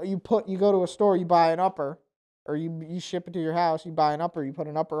another you go to a store, you buy an upper, or you ship it to your house, you buy an upper, you put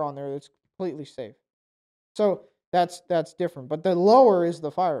an upper on there that's completely safe. So that's different. But the lower is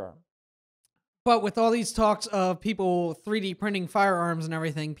the firearm. But with all these talks of people 3D printing firearms and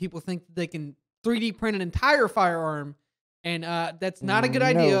everything, people think that they can 3D print an entire firearm, and that's not a good No.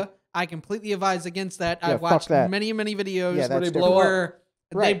 idea. I completely advise against that. Yeah, I've fuck watched that. many videos Yeah, that's Where they different. blow up. where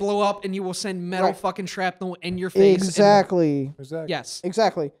they Right. blow up, and you will send metal Right. fucking shrapnel in your face. Exactly. Exactly. Yes.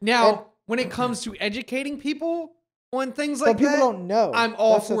 Exactly. Now, And- when it comes to educating people on things but like people that, don't know. I'm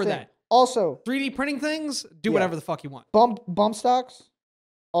all That's the for thing. that. Also, 3D printing things, do Yeah. whatever the fuck you want. bump stocks.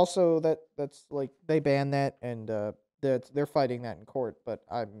 Also, that's like they ban that, and they're fighting that in court. But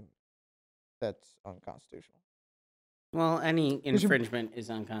that's unconstitutional. Well, any should- infringement is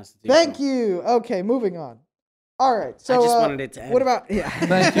unconstitutional. Thank you. Okay, moving on. All right. So I just wanted it to end. what about yeah?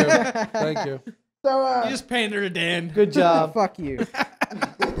 Thank you. Thank you. So You just pander to Dan. Good job. fuck you.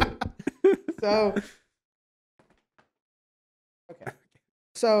 So okay.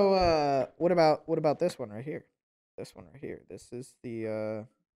 So what about this one right here? This one right here. This is the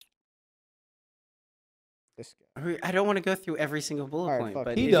this guy. I don't want to go through every single bullet All right, point, fuck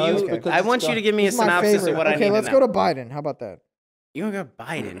but it. He if does, you, because I it's want you got- to give me a This is my synopsis favorite. of what I Okay, need let's to go know. to Biden. How about that? You want to go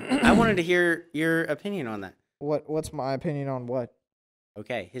Biden? I wanted to hear your opinion on that. What's my opinion on what?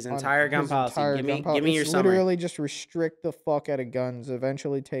 Okay, his On entire gun his policy. entire Give gun me, poli- give me your it's summary. literally just restrict the fuck out of guns.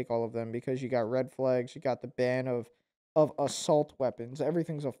 Eventually take all of them because you got red flags. You got the ban of assault weapons.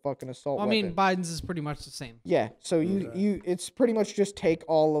 Everything's a fucking assault Well, I weapon. mean, Biden's is pretty much the same. Yeah, so you it's pretty much just take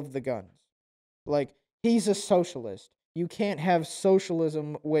all of the guns. Like he's a socialist. You can't have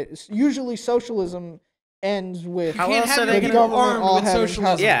socialism with usually socialism ends with How You can't else have are they it gonna- government armed all with having socialism.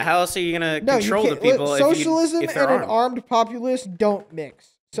 power. Yeah, how else are you gonna No, you control the can't- people socialism if they're and armed? an armed populace don't mix.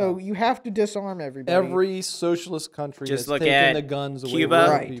 So No. you have to disarm everybody. Every socialist country Just that's look taking at the guns away Cuba,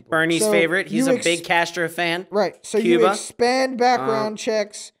 from Right. people. Bernie's So favorite. He's you a big Castro fan. Right. So Cuba, you expand background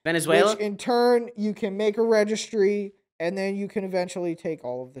checks, Venezuela. which in turn you can make a registry, and then you can eventually take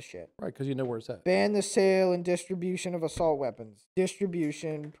all of the shit. Right, because you know where it's at. Ban the sale and distribution of assault weapons.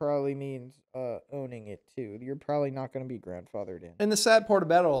 Distribution probably means owning it too. You're probably not going to be grandfathered in. And the sad part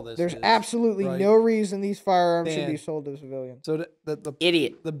about all this There's is, absolutely right, no reason these firearms should be Dan, sold to civilians. So the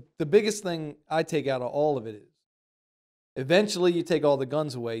Idiot. the biggest thing I take out of all of it is eventually you take all the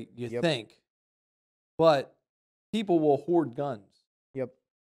guns away, you Yep. think, but people will hoard guns Yep.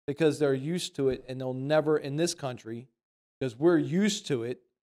 because they're used to it and they'll never in this country because we're used to it.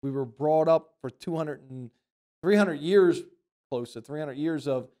 We were brought up for 300 years, close to 300 years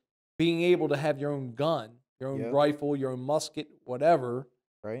of being able to have your own gun, your own Yep. rifle, your own musket, whatever.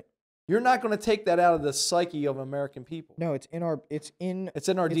 Right. You're not going to take that out of the psyche of American people. No, it's in our It's in our it's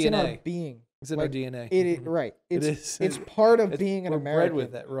in DNA. our being. It's in Like, our DNA. It is right. It It's is. it's part of It's- being an we're American. bred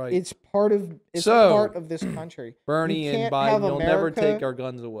with that, right? It's part of So, part of this country. Bernie you and can't Biden, have you'll never America- take our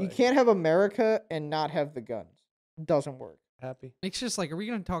guns away. You can't have America and not have the guns. Doesn't work. Happy? It's just like, are we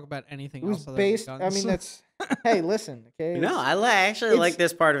going to talk about anything It was else other based. than I guns? mean, that's. Hey, listen. Okay. No, I actually it's- like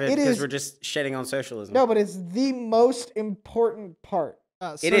this part of it it because is- we're just shitting on socialism. No, but it's the most important part.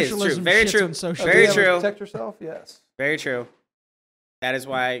 It is true. socialism Very shits true. on socialism. Very Yeah, but true. Protect yourself. Yes. Very true. That is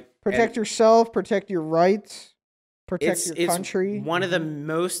why Protect yourself. Protect your rights. Protect your it's country. one of the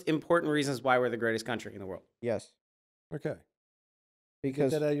most important reasons why we're the greatest country in the world. Yes, Okay.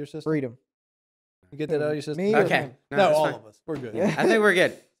 because Get that out of your system. freedom. You get that out of your system. Me or Okay. him? No, that's all fine. of us. We're good. Yeah. I think we're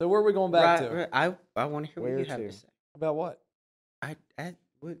good. So where are we going back to? Right, I want to hear what Where you have to? to say. About what?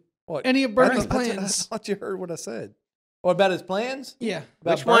 What? What? Any of Bernie's plans? I thought you heard what I said. Or about his plans? Yeah.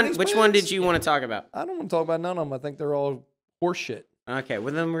 About Which one? Bernie's Which one plans? did you want to talk about? I don't want to talk about none of them. I think they're all horseshit. Okay,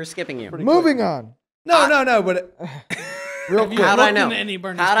 well then we're skipping you. Pretty Moving quick. on. No. But real Have you quick. How'd I looked know? into any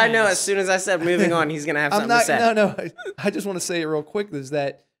Bernie's How'd I know? plans? As soon as I said moving on, he's gonna have I'm something not. to say. No. I just want to say it real quick. Is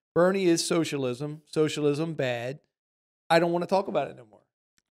that Bernie is socialism? Socialism bad. I don't want to talk about it no more.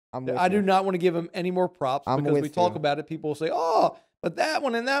 I'm with I do you. not want to give him any more props I'm because we with talk you. about it. People will say, "Oh, but that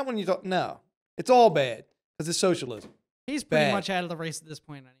one and that one." You talk. No, it's all bad because it's socialism. He's pretty Bad. much out of the race at this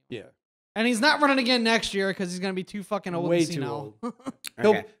point anyway. Yeah, And he's not running again next year because he's going to be too fucking old Way and too senile.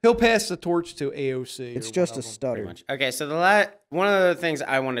 Okay. he'll pass the torch to AOC. It's or just one a of them. stutter. Pretty much. Okay, so one of the things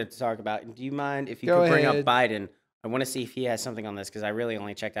I wanted to talk about. Do you mind if you Go could bring ahead. up Biden? I want to see if he has something on this because I really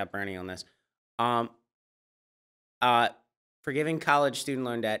only checked out Bernie on this. Forgiving college student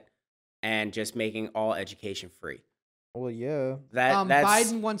loan debt and just making all education free. Well, yeah. That's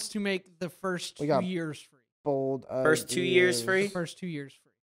Biden wants to make the first We 2 got- years free. Bold. First 2 years ideas. free? The first 2 years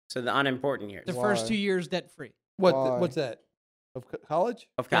free. so the unimportant years The Why? first 2 years debt free. Why? What's that? Of college?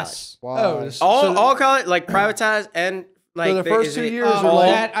 of college. Yes. Why? Oh, this- All So- all college like privatized and like the first is 2 it years are all- like-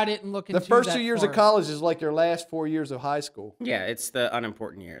 that I didn't look into. The first that 2 years far. of college is like your last 4 years of high school. Yeah, it's the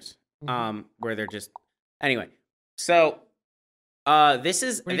unimportant years. Mhm. Where they're just anyway. So this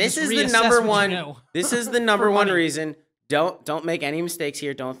is Where you this just is the reassess number what you one. know. This is the number one money. reason. Don't make any mistakes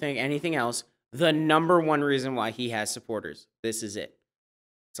here. Don't think anything else. The number one reason why he has supporters. This is it.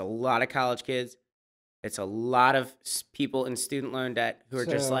 It's a lot of college kids. It's a lot of people in student loan debt who are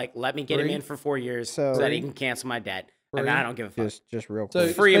just So, like, let me get him free? in for 4 years So- so that he can cancel my debt. And Free? I don't give a fuck. Just real So quick.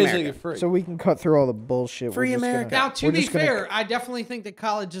 it's Free basically America. free. So we can cut through all the bullshit. Free We're just America. Gonna, Now, to we're be just gonna- fair, I definitely think that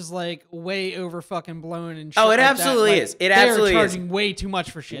college is like way over fucking blown and shit. Oh, it like that. absolutely Like, is. It absolutely they're is. charging way too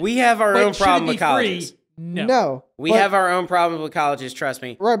much for shit. We have our But own should problem it with be colleges. free? No. No, We but- have our own problems with colleges, trust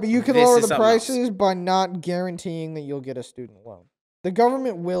me. right, but you can This lower is the something else. prices by not guaranteeing that you'll get a student loan. The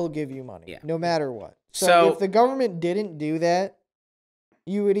government will give you money, Yeah. no matter what. So So- if the government didn't do that,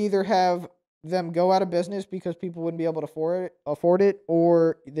 you would either have them go out of business because people wouldn't be able to afford it,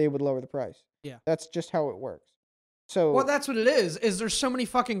 or they would lower the price. Yeah. That's just how it works. So Well, that's what it is. Is there's so many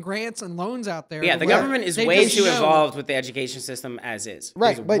fucking grants and loans out there. Yeah, the where government is they way just too know- involved with the education system as is.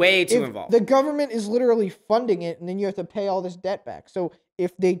 right, It's but way too if involved. the government is literally funding it, and then you have to pay all this debt back. So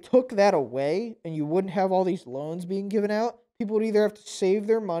if they took that away, and you wouldn't have all these loans being given out, people would either have to save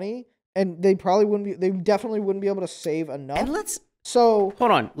their money, and they probably wouldn't be. They definitely wouldn't be able to save enough. And let's So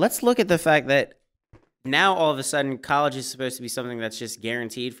hold on. Let's look at the fact that now all of a sudden college is supposed to be something that's just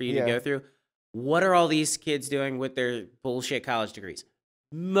guaranteed for you Yeah. to go through. What are all these kids doing with their bullshit college degrees?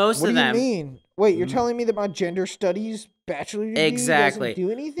 Most what of do you them. mean? Wait, you're Mm. telling me that my gender studies bachelor degree Exactly. doesn't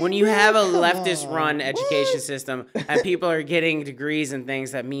do anything? When you bro? have a Come leftist-run on. education What? system and people are getting degrees and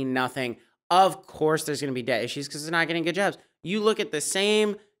things that mean nothing, of course there's going to be debt issues because they're not getting good jobs. You look at the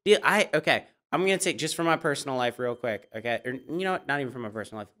same deal. Okay, I'm going to take just from my personal life real quick. Okay, or, you know what? Not even from my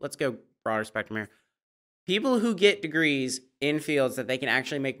personal life. Let's go broader spectrum here. People who get degrees in fields that they can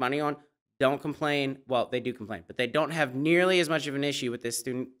actually make money on don't complain. Well, they do complain, but they don't have nearly as much of an issue with this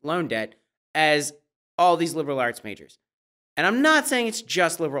student loan debt as all these liberal arts majors. And I'm not saying it's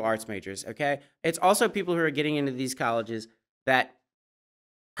just liberal arts majors, okay? It's also people who are getting into these colleges that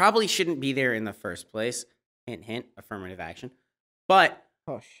probably shouldn't be there in the first place. Hint, hint, affirmative action. But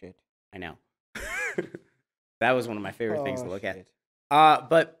Oh shit. I know. That was one of my favorite things to Oh, look at. shit.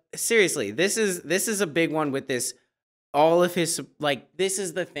 But seriously, this is a big one with this. All of his, like, this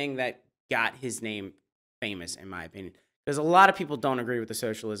is the thing that got his name famous, in my opinion. Because a lot of people don't agree with the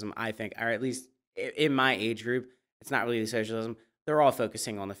socialism, I think, or at least in my age group, it's not really the socialism. They're all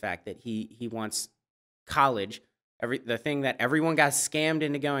focusing on the fact that he wants college, the thing that everyone got scammed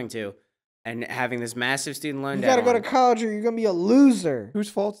into going to, and having this massive student loan You debt. gotta go to on. college or you're gonna be a loser. Whose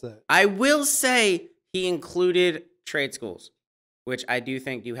fault's that? I will say he included trade schools, which I do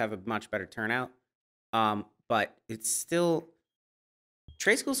think do have a much better turnout. But it's still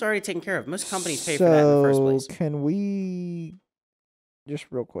trade schools are already taken care of. Most companies pay for that in the first place. So can we just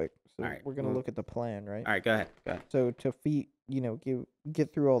real quick? So All right, we're gonna well- look at the plan, right? All right, go ahead. Go ahead. So to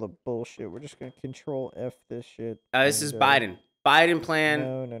get through all the bullshit, we're just gonna control F this shit. This is and, Biden. Biden plan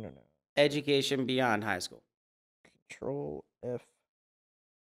No. education beyond high school. Control F.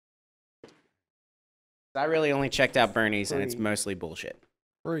 I really only checked out Bernie's, and it's Free. mostly bullshit.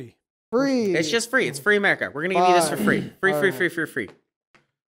 Free. Free. It's just free. It's free America. We're gonna give you this for free. Free. Alright. Free.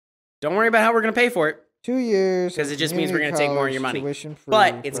 Don't worry about how we're gonna pay for it. 2 years. 'Cause of it just means we're community gonna take more of your college, money. tuition free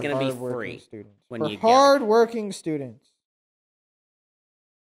But it's for gonna be hardworking free students. when For you get it. hardworking students.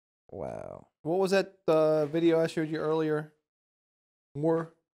 Wow. What was that video I showed you earlier?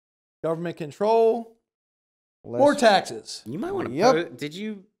 More government control, more Less- taxes. You might want to. Yep. Did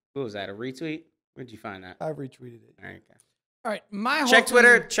you? What was that? A retweet? Where'd you find that? I retweeted it. All right. Okay. All right, my whole Check thing-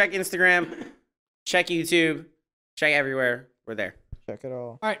 Twitter. Check Instagram. Check YouTube. Check everywhere. We're there. Check it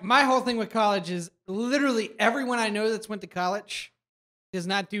all. All right, my whole thing with college is literally everyone I know that's went to college does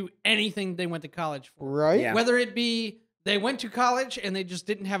not do anything they went to college for. Right? Yeah. Whether it be they went to college and they just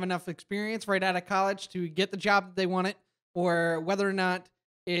didn't have enough experience right out of college to get the job that they wanted, or whether or not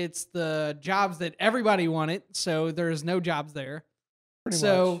it's the jobs that everybody wanted, so there's no jobs there. Pretty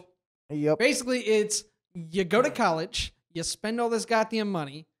So much. Yep. basically, it's you go to college, you spend all this goddamn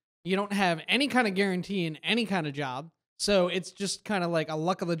money, you don't have any kind of guarantee in any kind of job, so it's just kind of like a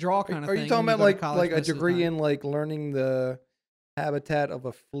luck of the draw kind of Are thing. you talking when about go to college like a most of the degree time. in like learning the habitat of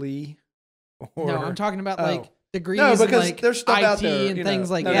a flea? Or, No, I'm talking about like degrees No, in because like there's stuff IT out there, and you things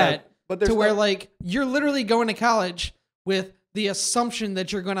know. like No, no, that. but there's To where stuff- like you're literally going to college with the assumption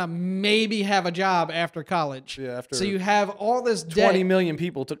that you're gonna maybe have a job after college. Yeah, after So you have all this debt. 20 million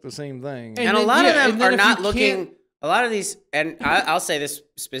people took the same thing. And And a then- lot yeah, of them and then are if not you looking. can't- A lot of these, and I'll say this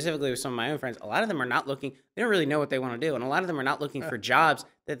specifically with some of my own friends. A lot of them are not looking. They don't really know what they want to do, and a lot of them are not looking for jobs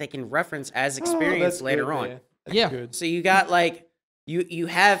that they can reference as Oh, experience that's later good, on. man. That's Yeah. good. So you got like you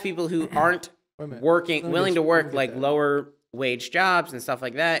have people who aren't Wait a minute. working, Let me willing get- to let me work get like that. lower wage jobs and stuff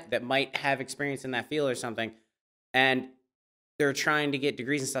like that might have experience in that field or something, and they're trying to get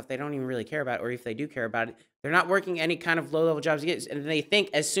degrees and stuff they don't even really care about, or if they do care about it, They're not working any kind of low-level jobs. And they think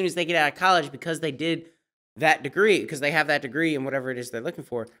as soon as they get out of college, because they did that degree, because they have that degree and whatever it is they're looking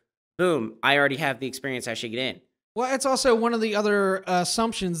for, boom, I already have the experience. I should get in. Well, it's also one of the other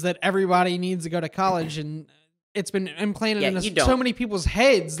assumptions that everybody needs to go to college, and it's been implanted in so many people's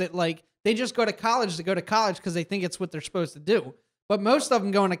heads that like they just go to college because they think it's what they're supposed to do. But most of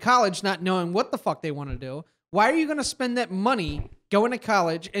them going to college not knowing what the fuck they want to do. Why are you going to spend that money going to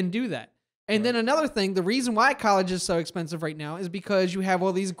college and do that? And then another thing, the reason why college is so expensive right now is because you have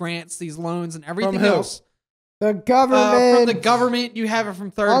all these grants, these loans, and everything else. The government. From the government, you have it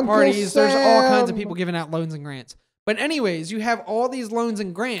from third parties. There's all kinds of people giving out loans and grants. But anyways, you have all these loans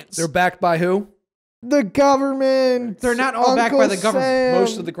and grants. They're backed by who? The government. They're not all backed by the government. Sam.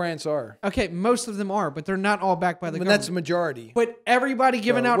 Most of the grants are. Okay, most of them are, but they're not all backed by the government. That's the majority. But everybody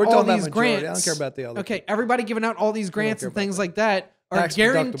giving out we're all talking these about majority. grants. I don't care about the other. Okay, everybody giving out all these grants and things like that are Tax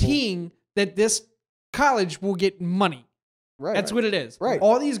guaranteeing that this college will get money. Right. That's what it is. Right.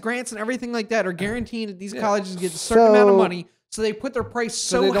 All these grants and everything like that are guaranteeing that these colleges get a certain amount of money, so they put their price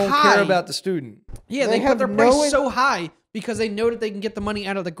so high. they don't care about the student. Yeah, they put their price so high because they know that they can get the money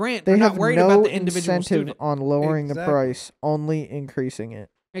out of the grant. They They're have not worried no about the individual incentive student. on lowering the price, only increasing it.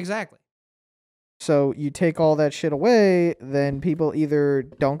 Exactly. So you take all that shit away, then people either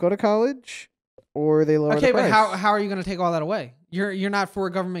don't go to college or they lower the Okay, price. but how are you going to take all that away? You're not for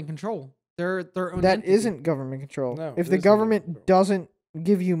government control. They're their own That entity. isn't government control. No, if it the isn't government government doesn't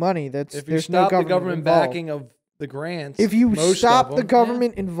give you money, that's If you there's no stop the government government involved. backing of the grants, If you most stop of the them,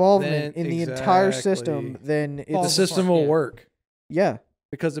 government involvement then in the entire exactly. system, then the it's system will work. yeah.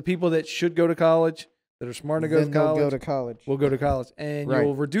 Because the people that should go to college, that are smart to go Then to college, they'll go to college. will go to college, and Right.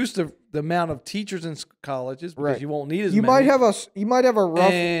 you'll reduce the amount of teachers in colleges because Right. you won't need as You many. might have a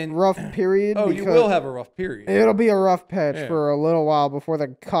rough period. Oh, you will have a rough period. It'll be a rough patch Yeah. for a little while before the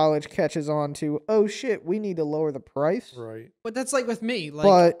college catches on to, oh shit, we need to lower the price. Right. But that's like with me. Like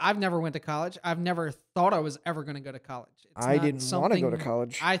But- I've never went to college. I've never thought I was ever going to go to college. It's I not didn't want to go to something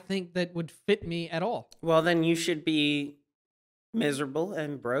college. I think that would fit me at all. Well, then you should be miserable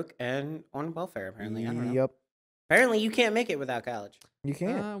and broke and on welfare, apparently. I don't know. Yep. Apparently, you can't make it without college. You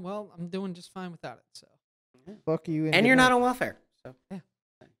can't. Well, I'm doing just fine without it. So Fuck you. And you're not on welfare. So, yeah.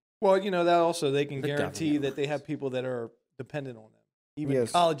 Well, that also they can The guarantee government that they have people that are dependent on them, even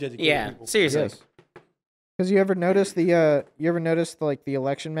Yes. college educated Yeah, people. seriously. Yes. Because you ever notice like the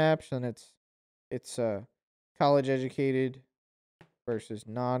election maps and it's college educated versus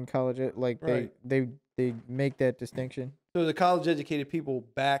non-college like Right. they make that distinction. So the college educated people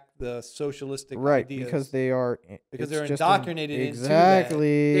back the socialistic Right, ideas because they are because it's they're just indoctrinated into that.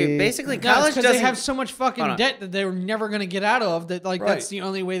 exactly. Dude, basically, No, college because doesn't they have so much fucking Hold on. debt that they're never going to get out of. That like Right. that's the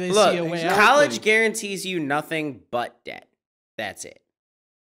only way they Look, see a way out. college guarantees you nothing but debt. That's it.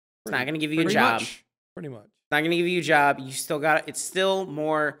 It's not going to give you a Pretty job. much. Pretty much. It's not going to give you a job. You still got it's still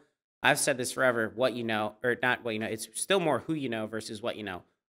more. I've said this forever. What you know, or not what you know. It's still more who you know versus what you know.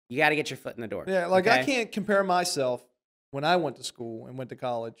 You got to get your foot in the door. Yeah, like I okay? can't compare myself when I went to school and went to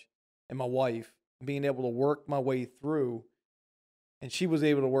college and my wife being able to work my way through, and she was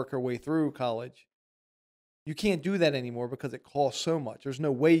able to work her way through college. You can't do that anymore because it costs so much. There's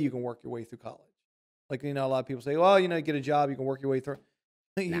no way you can work your way through college. Like, a lot of people say, well, get a job, you can work your way through.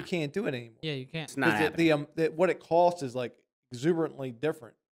 You Nah. can't do it anymore. Yeah, you can't. It's not happening. What it costs is like exuberantly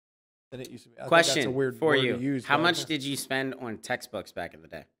different than it used to be. I think Question that's a weird for word you: to use, how but- much did you spend on textbooks back in the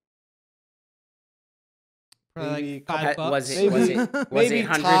day? Probably Maybe like $5 bucks. Was Maybe- it maybe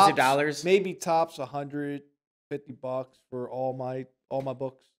hundreds tops, of dollars? Maybe tops $150 for all my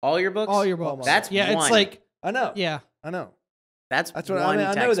books. All your books? All your Oh books. my That's yeah. one. It's like I know. yeah. I know. That's That's what one I mean.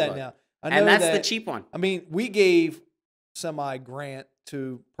 I know that textbook. now. I know And that's the that- cheap one. I mean, we gave semi-grant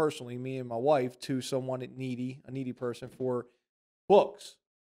to personally, me and my wife, to someone a needy person for books.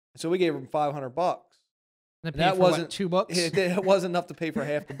 And so we gave them $500. And that wasn't $2. It wasn't enough to pay for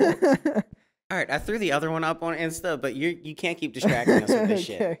half the book. All right, I threw the other one up on Insta, but you can't keep distracting us with this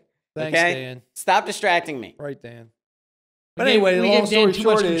shit. Okay. Thanks, Okay? Dan. Stop distracting me. Right, Dan. We But gave- anyway, the we long gave Dan story too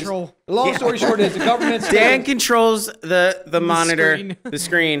much short is control. the long story short is the government's Dan controls the monitor, screen. the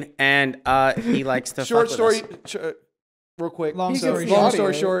screen, and he likes to short fuck story, with us. real quick. Long So, story long short.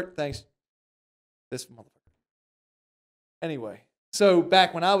 story short. Thanks. This motherfucker. Anyway, so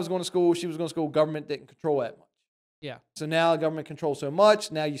back when I was going to school, she was going to school. Government didn't control that much. Yeah. So now the government controls so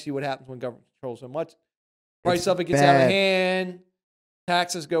much. Now you see what happens when government controls so much. Price It's of it gets out of bad. hand.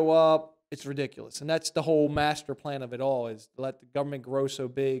 Taxes go up. It's ridiculous, and that's the whole master plan of it all: is to let the government grow so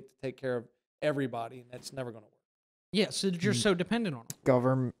big to take care of everybody, and that's never going to work. Yeah, so you're so dependent on them.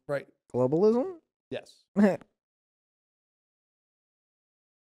 Government Right? globalism. Yes.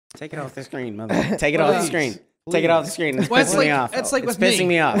 Take it off the screen, mother. Take it off the Please. screen. Take it off the screen. It's Well, it's pissing me like- off. it's like it's with pissing me.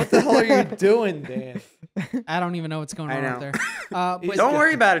 me off. What the hell are you doing, Dan? I don't even know what's going I on know. up there. But Don't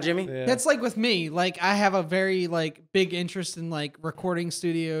worry about it, Jimmy. Yeah. that's like with me. Like I have a very like big interest in like recording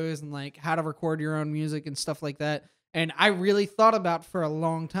studios and like how to record your own music and stuff like that. And I really thought about for a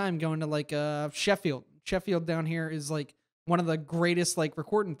long time going to like Sheffield. Sheffield down here is like one of the greatest like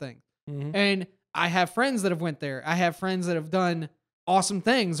recording things. Mhm. And I have friends that have went there. I have friends that have done awesome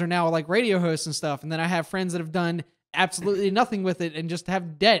things, are now like radio hosts and stuff. And then I have friends that have done absolutely nothing with it and just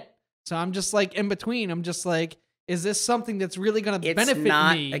have debt. So I'm just like in between. I'm just like, is this something that's really going to It's benefit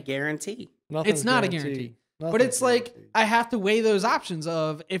not me? a guarantee. Nothing's It's not a guarantee. But Nothing's it's like guaranteed. I have to weigh those options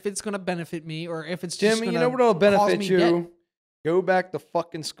of if it's going to benefit me or if it's just Jimmy, going you to know what'll cause benefit me you? debt. Go back to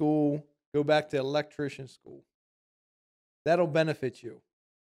fucking school. Go back to electrician school. That'll benefit you.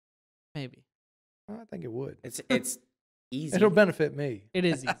 Maybe I think it would. It's easy. It'll benefit me. it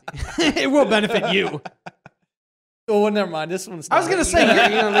is easy. It will benefit you. Oh, well, never mind. This one's. I was not. gonna say,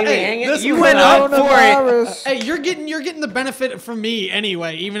 You gonna leave me hey, hanging? this You one- went up for it. Coronavirus. Hey, you're getting the benefit from me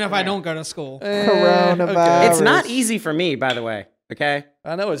anyway, even if I don't go to school. Coronavirus. It's not easy for me, by the way. Okay.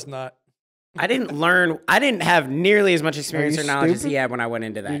 I know it's not. I didn't have nearly as much experience you or knowledge as stupid? he had when I went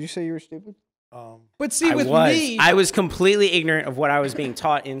into that. Did you say you were stupid? But see, with was. me, I was completely ignorant of what I was being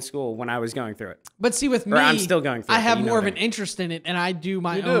taught in school when I was going through it. but see, with Or me, I'm still going through I it, have but you more know of an that. interest in it, and I do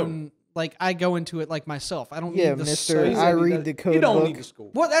my You do. own. Like I go into it like myself. I don't Yeah, need the Mister. He school. said I he read does- the code You don't book. need the school.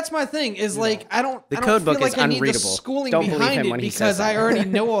 Well, that's my thing. Is You like I don't. The I don't code feel book like is I need unreadable. the schooling Don't believe behind him it when he because says I that. already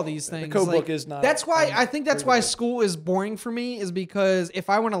know all these things. code Like, book is not That's why I think that's why unreadable. school is boring for me. Is because if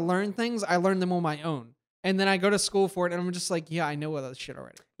I want to learn things, I learn them on my own, and then I go to school for it, and I'm just like, yeah, I know all that shit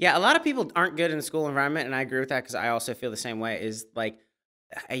already. Yeah, a lot of people aren't good in the school environment, and I agree with that because I also feel the same way. Is like,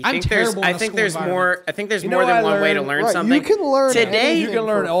 I'm I think terrible in a school there's environment. more. I think there's You know more than what I one way to learned? learn Right, something. you can learn Today- You can anything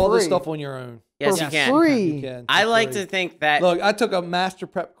learn for all this free. stuff on your own. Yes, For you can. free. You can, I for like free. to think that Look, I took a master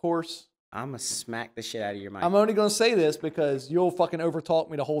prep course. I'm gonna smack the shit out of your mic. I'm only going to say this because you'll fucking overtalk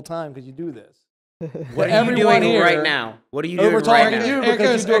me the whole time because you do this. What are you everyone doing here right now? What are you doing Overtalking right now? you There it because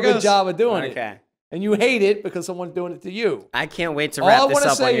goes, you do a there it good goes. job of doing it. Okay. And you hate it because someone's doing it to you. I can't wait to All wrap I this want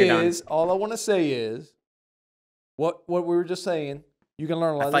to up when you're say done. is, all I want to say is, what we were just saying. You can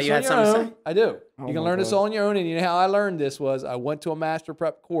learn a lot of thought this you on had your something to own. say. I do. Oh You can my learn this God. on your own. And you know how I learned this was I went to a master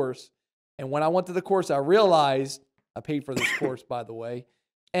prep course, and when I went to the course, I realized I paid for this course, by the way,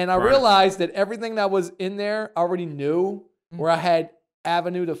 and I Right. realized that everything that was in there I already knew, where I had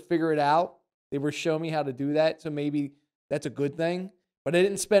avenue to figure it out. They were showing me how to do that, so maybe that's a good thing. But I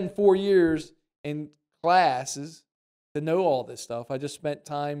didn't spend 4 years in classes to know all this stuff. I just spent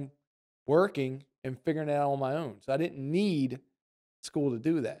time working and figuring it out on my own. So I didn't need school to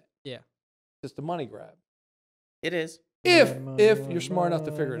do that. Yeah. Just a money grab. It is. If you're smart enough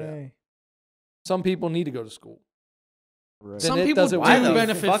to figure it out. Some people need to go to school. Right. Some it people doesn't do Why work. the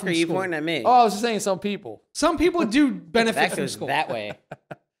benefit fuck from are you school. pointing at me? Oh, I was just saying some people. Some people do benefit that from goes school. that way.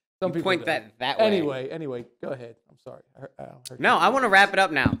 Some You people point do. that way. Anyway, go ahead. I'm sorry. I hurt No, your I want to feelings. wrap it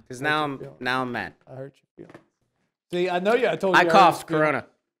up now because Hurt now your I'm feelings. mad. I hurt your feelings. See, I know you. I told you. I hurt coughed your feelings. Corona.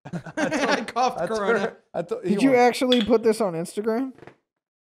 I coughed I told- Corona. Did you actually put this on Instagram?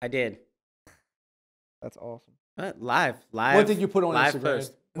 I did. That's awesome. Live. What did you put on live Instagram?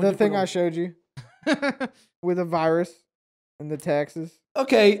 post. What did The you thing put I on- showed you with a virus and the taxes.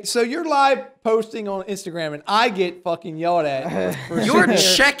 Okay, so you're live posting on Instagram, and I get fucking yelled at. for You're sitting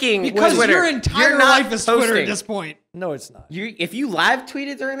here- checking Because Twitter. your entire You're not life is Twitter posting. at this point. No, it's not. If you live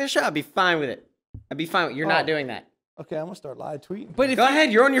tweeted during the show, I'd be fine with it. I'd be fine. You're Oh. not doing that. Okay, I'm gonna start live tweeting. But if Go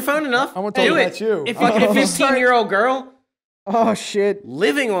ahead. You're on your phone enough. I'm gonna talk do it. about you. If Fucking you start- 15-year-old girl Oh shit!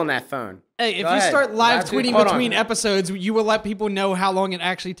 living on that phone. Hey, if Go you ahead. start live Hold tweeting on. between episodes, you will let people know how long it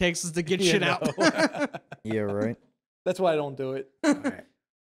actually takes us to get You shit know. out. Yeah, right. That's why I don't do it.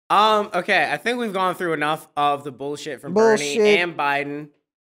 Okay, I think we've gone through enough of the bullshit from Bernie Bullshit. and Biden.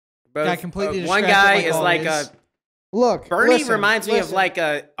 Both, Got completely one distracted guy like is like always. a Look, Bernie listen, reminds me of listen. like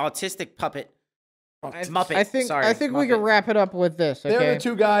a autistic puppet. Muppet. I think Sorry, I think we Muppet. can wrap it up with this. Okay. They're the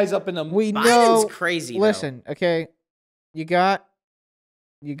two guys up in the. We Biden's know. crazy. Listen, okay. You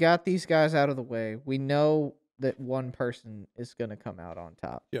got these guys out of the way. We know that one person is gonna come out on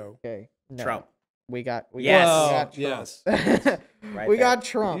top. Yo. Okay. No. Trump. We got. Yes. got Yes. Trump. Right we there. got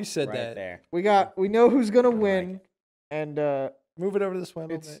Trump. You said Right that. there. We know who's gonna win, and Move it over this way a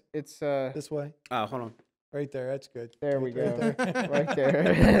little it's bit. it's This way. Oh, hold on. Right there. That's good. there we go. Right there. Right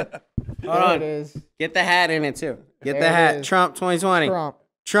there. Hold There on. it is. Get the hat in it too. Get There the it hat. is. Trump 2020. Trump.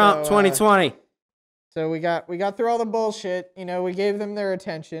 Trump So, 2020. So we got through all the bullshit. You know, we gave them their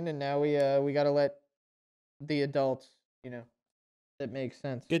attention, and now we got to let the adults, you know, that makes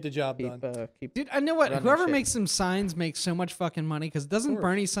sense. Get the job Keep, done. keep. Dude, I know what. running Whoever shit. makes some signs makes so much fucking money because doesn't course.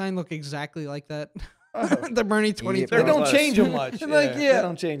 Bernie's sign look exactly like that? Oh. The Bernie 20. They don't Close. change them much. Like, They yeah.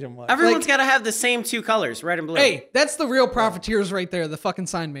 don't change them much. Everyone's got to have the same 2 colors, red and blue. Hey, that's the real profiteers right there. The fucking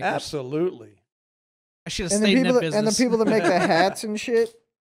sign makers. Absolutely. I should have And the stayed in people that that, business. and the people that make the hats and shit.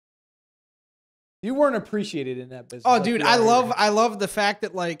 You weren't appreciated in that business. Oh, like dude, you I are love here. I love the fact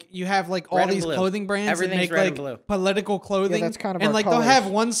that like you have like all Red and these blue. clothing brands that Everything's make red like and blue. political clothing. that's kind of and our like they'll have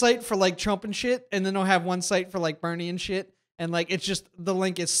colors. one site for like Trump and shit, and then they'll have one site for like Bernie and shit, and like it's just the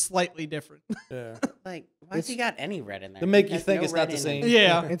link is slightly different. Yeah. Like, why's he got any red in there? To make He you has think no it's not red the in same. him.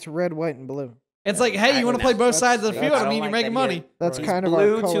 Yeah. It's red, white, and blue. It's like, hey, I you want to don't play know. both sides of the That's- field? I I don't mean, you're like making that he money. is. That's Right. kind of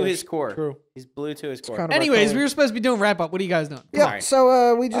Blue our to colors. his core. True. He's blue to his core. kind of our Anyways, we colors. were supposed to be doing wrap up. What are you guys doing? Yeah. Sorry.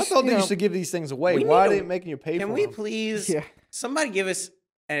 So we I just thought they you used know, to give these things away. We Why need are to- they making you pay Can for we them? please, Yeah. somebody give us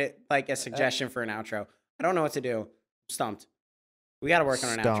a suggestion for an outro? I don't know what to do. Stumped. We got to work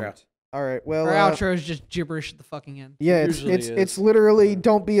on an outro. Stumped. All right. Well, Our outro is just gibberish at the fucking end. yeah, Usually it's is. literally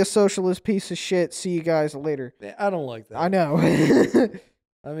don't be a socialist piece of shit. See you guys later. Yeah, I don't like that. I know.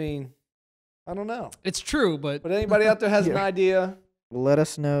 I mean, I don't know. It's true, but But anybody out there has an Yeah. idea, Let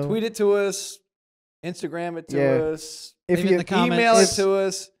us know. tweet it to us, Instagram it to Yeah. us, if leave it you in the comments. email it if- to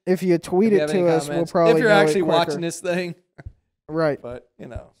us. if you tweet if you it have any to us, we'll comments. probably if you're know it actually quicker. watching this thing. Right. But you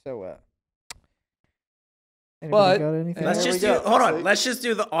know, So anybody But- got anything? Let's There just we do, go. hold on. See? Let's just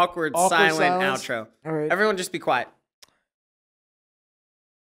do the awkward Awkward silent silence. outro. All right. Everyone just be quiet.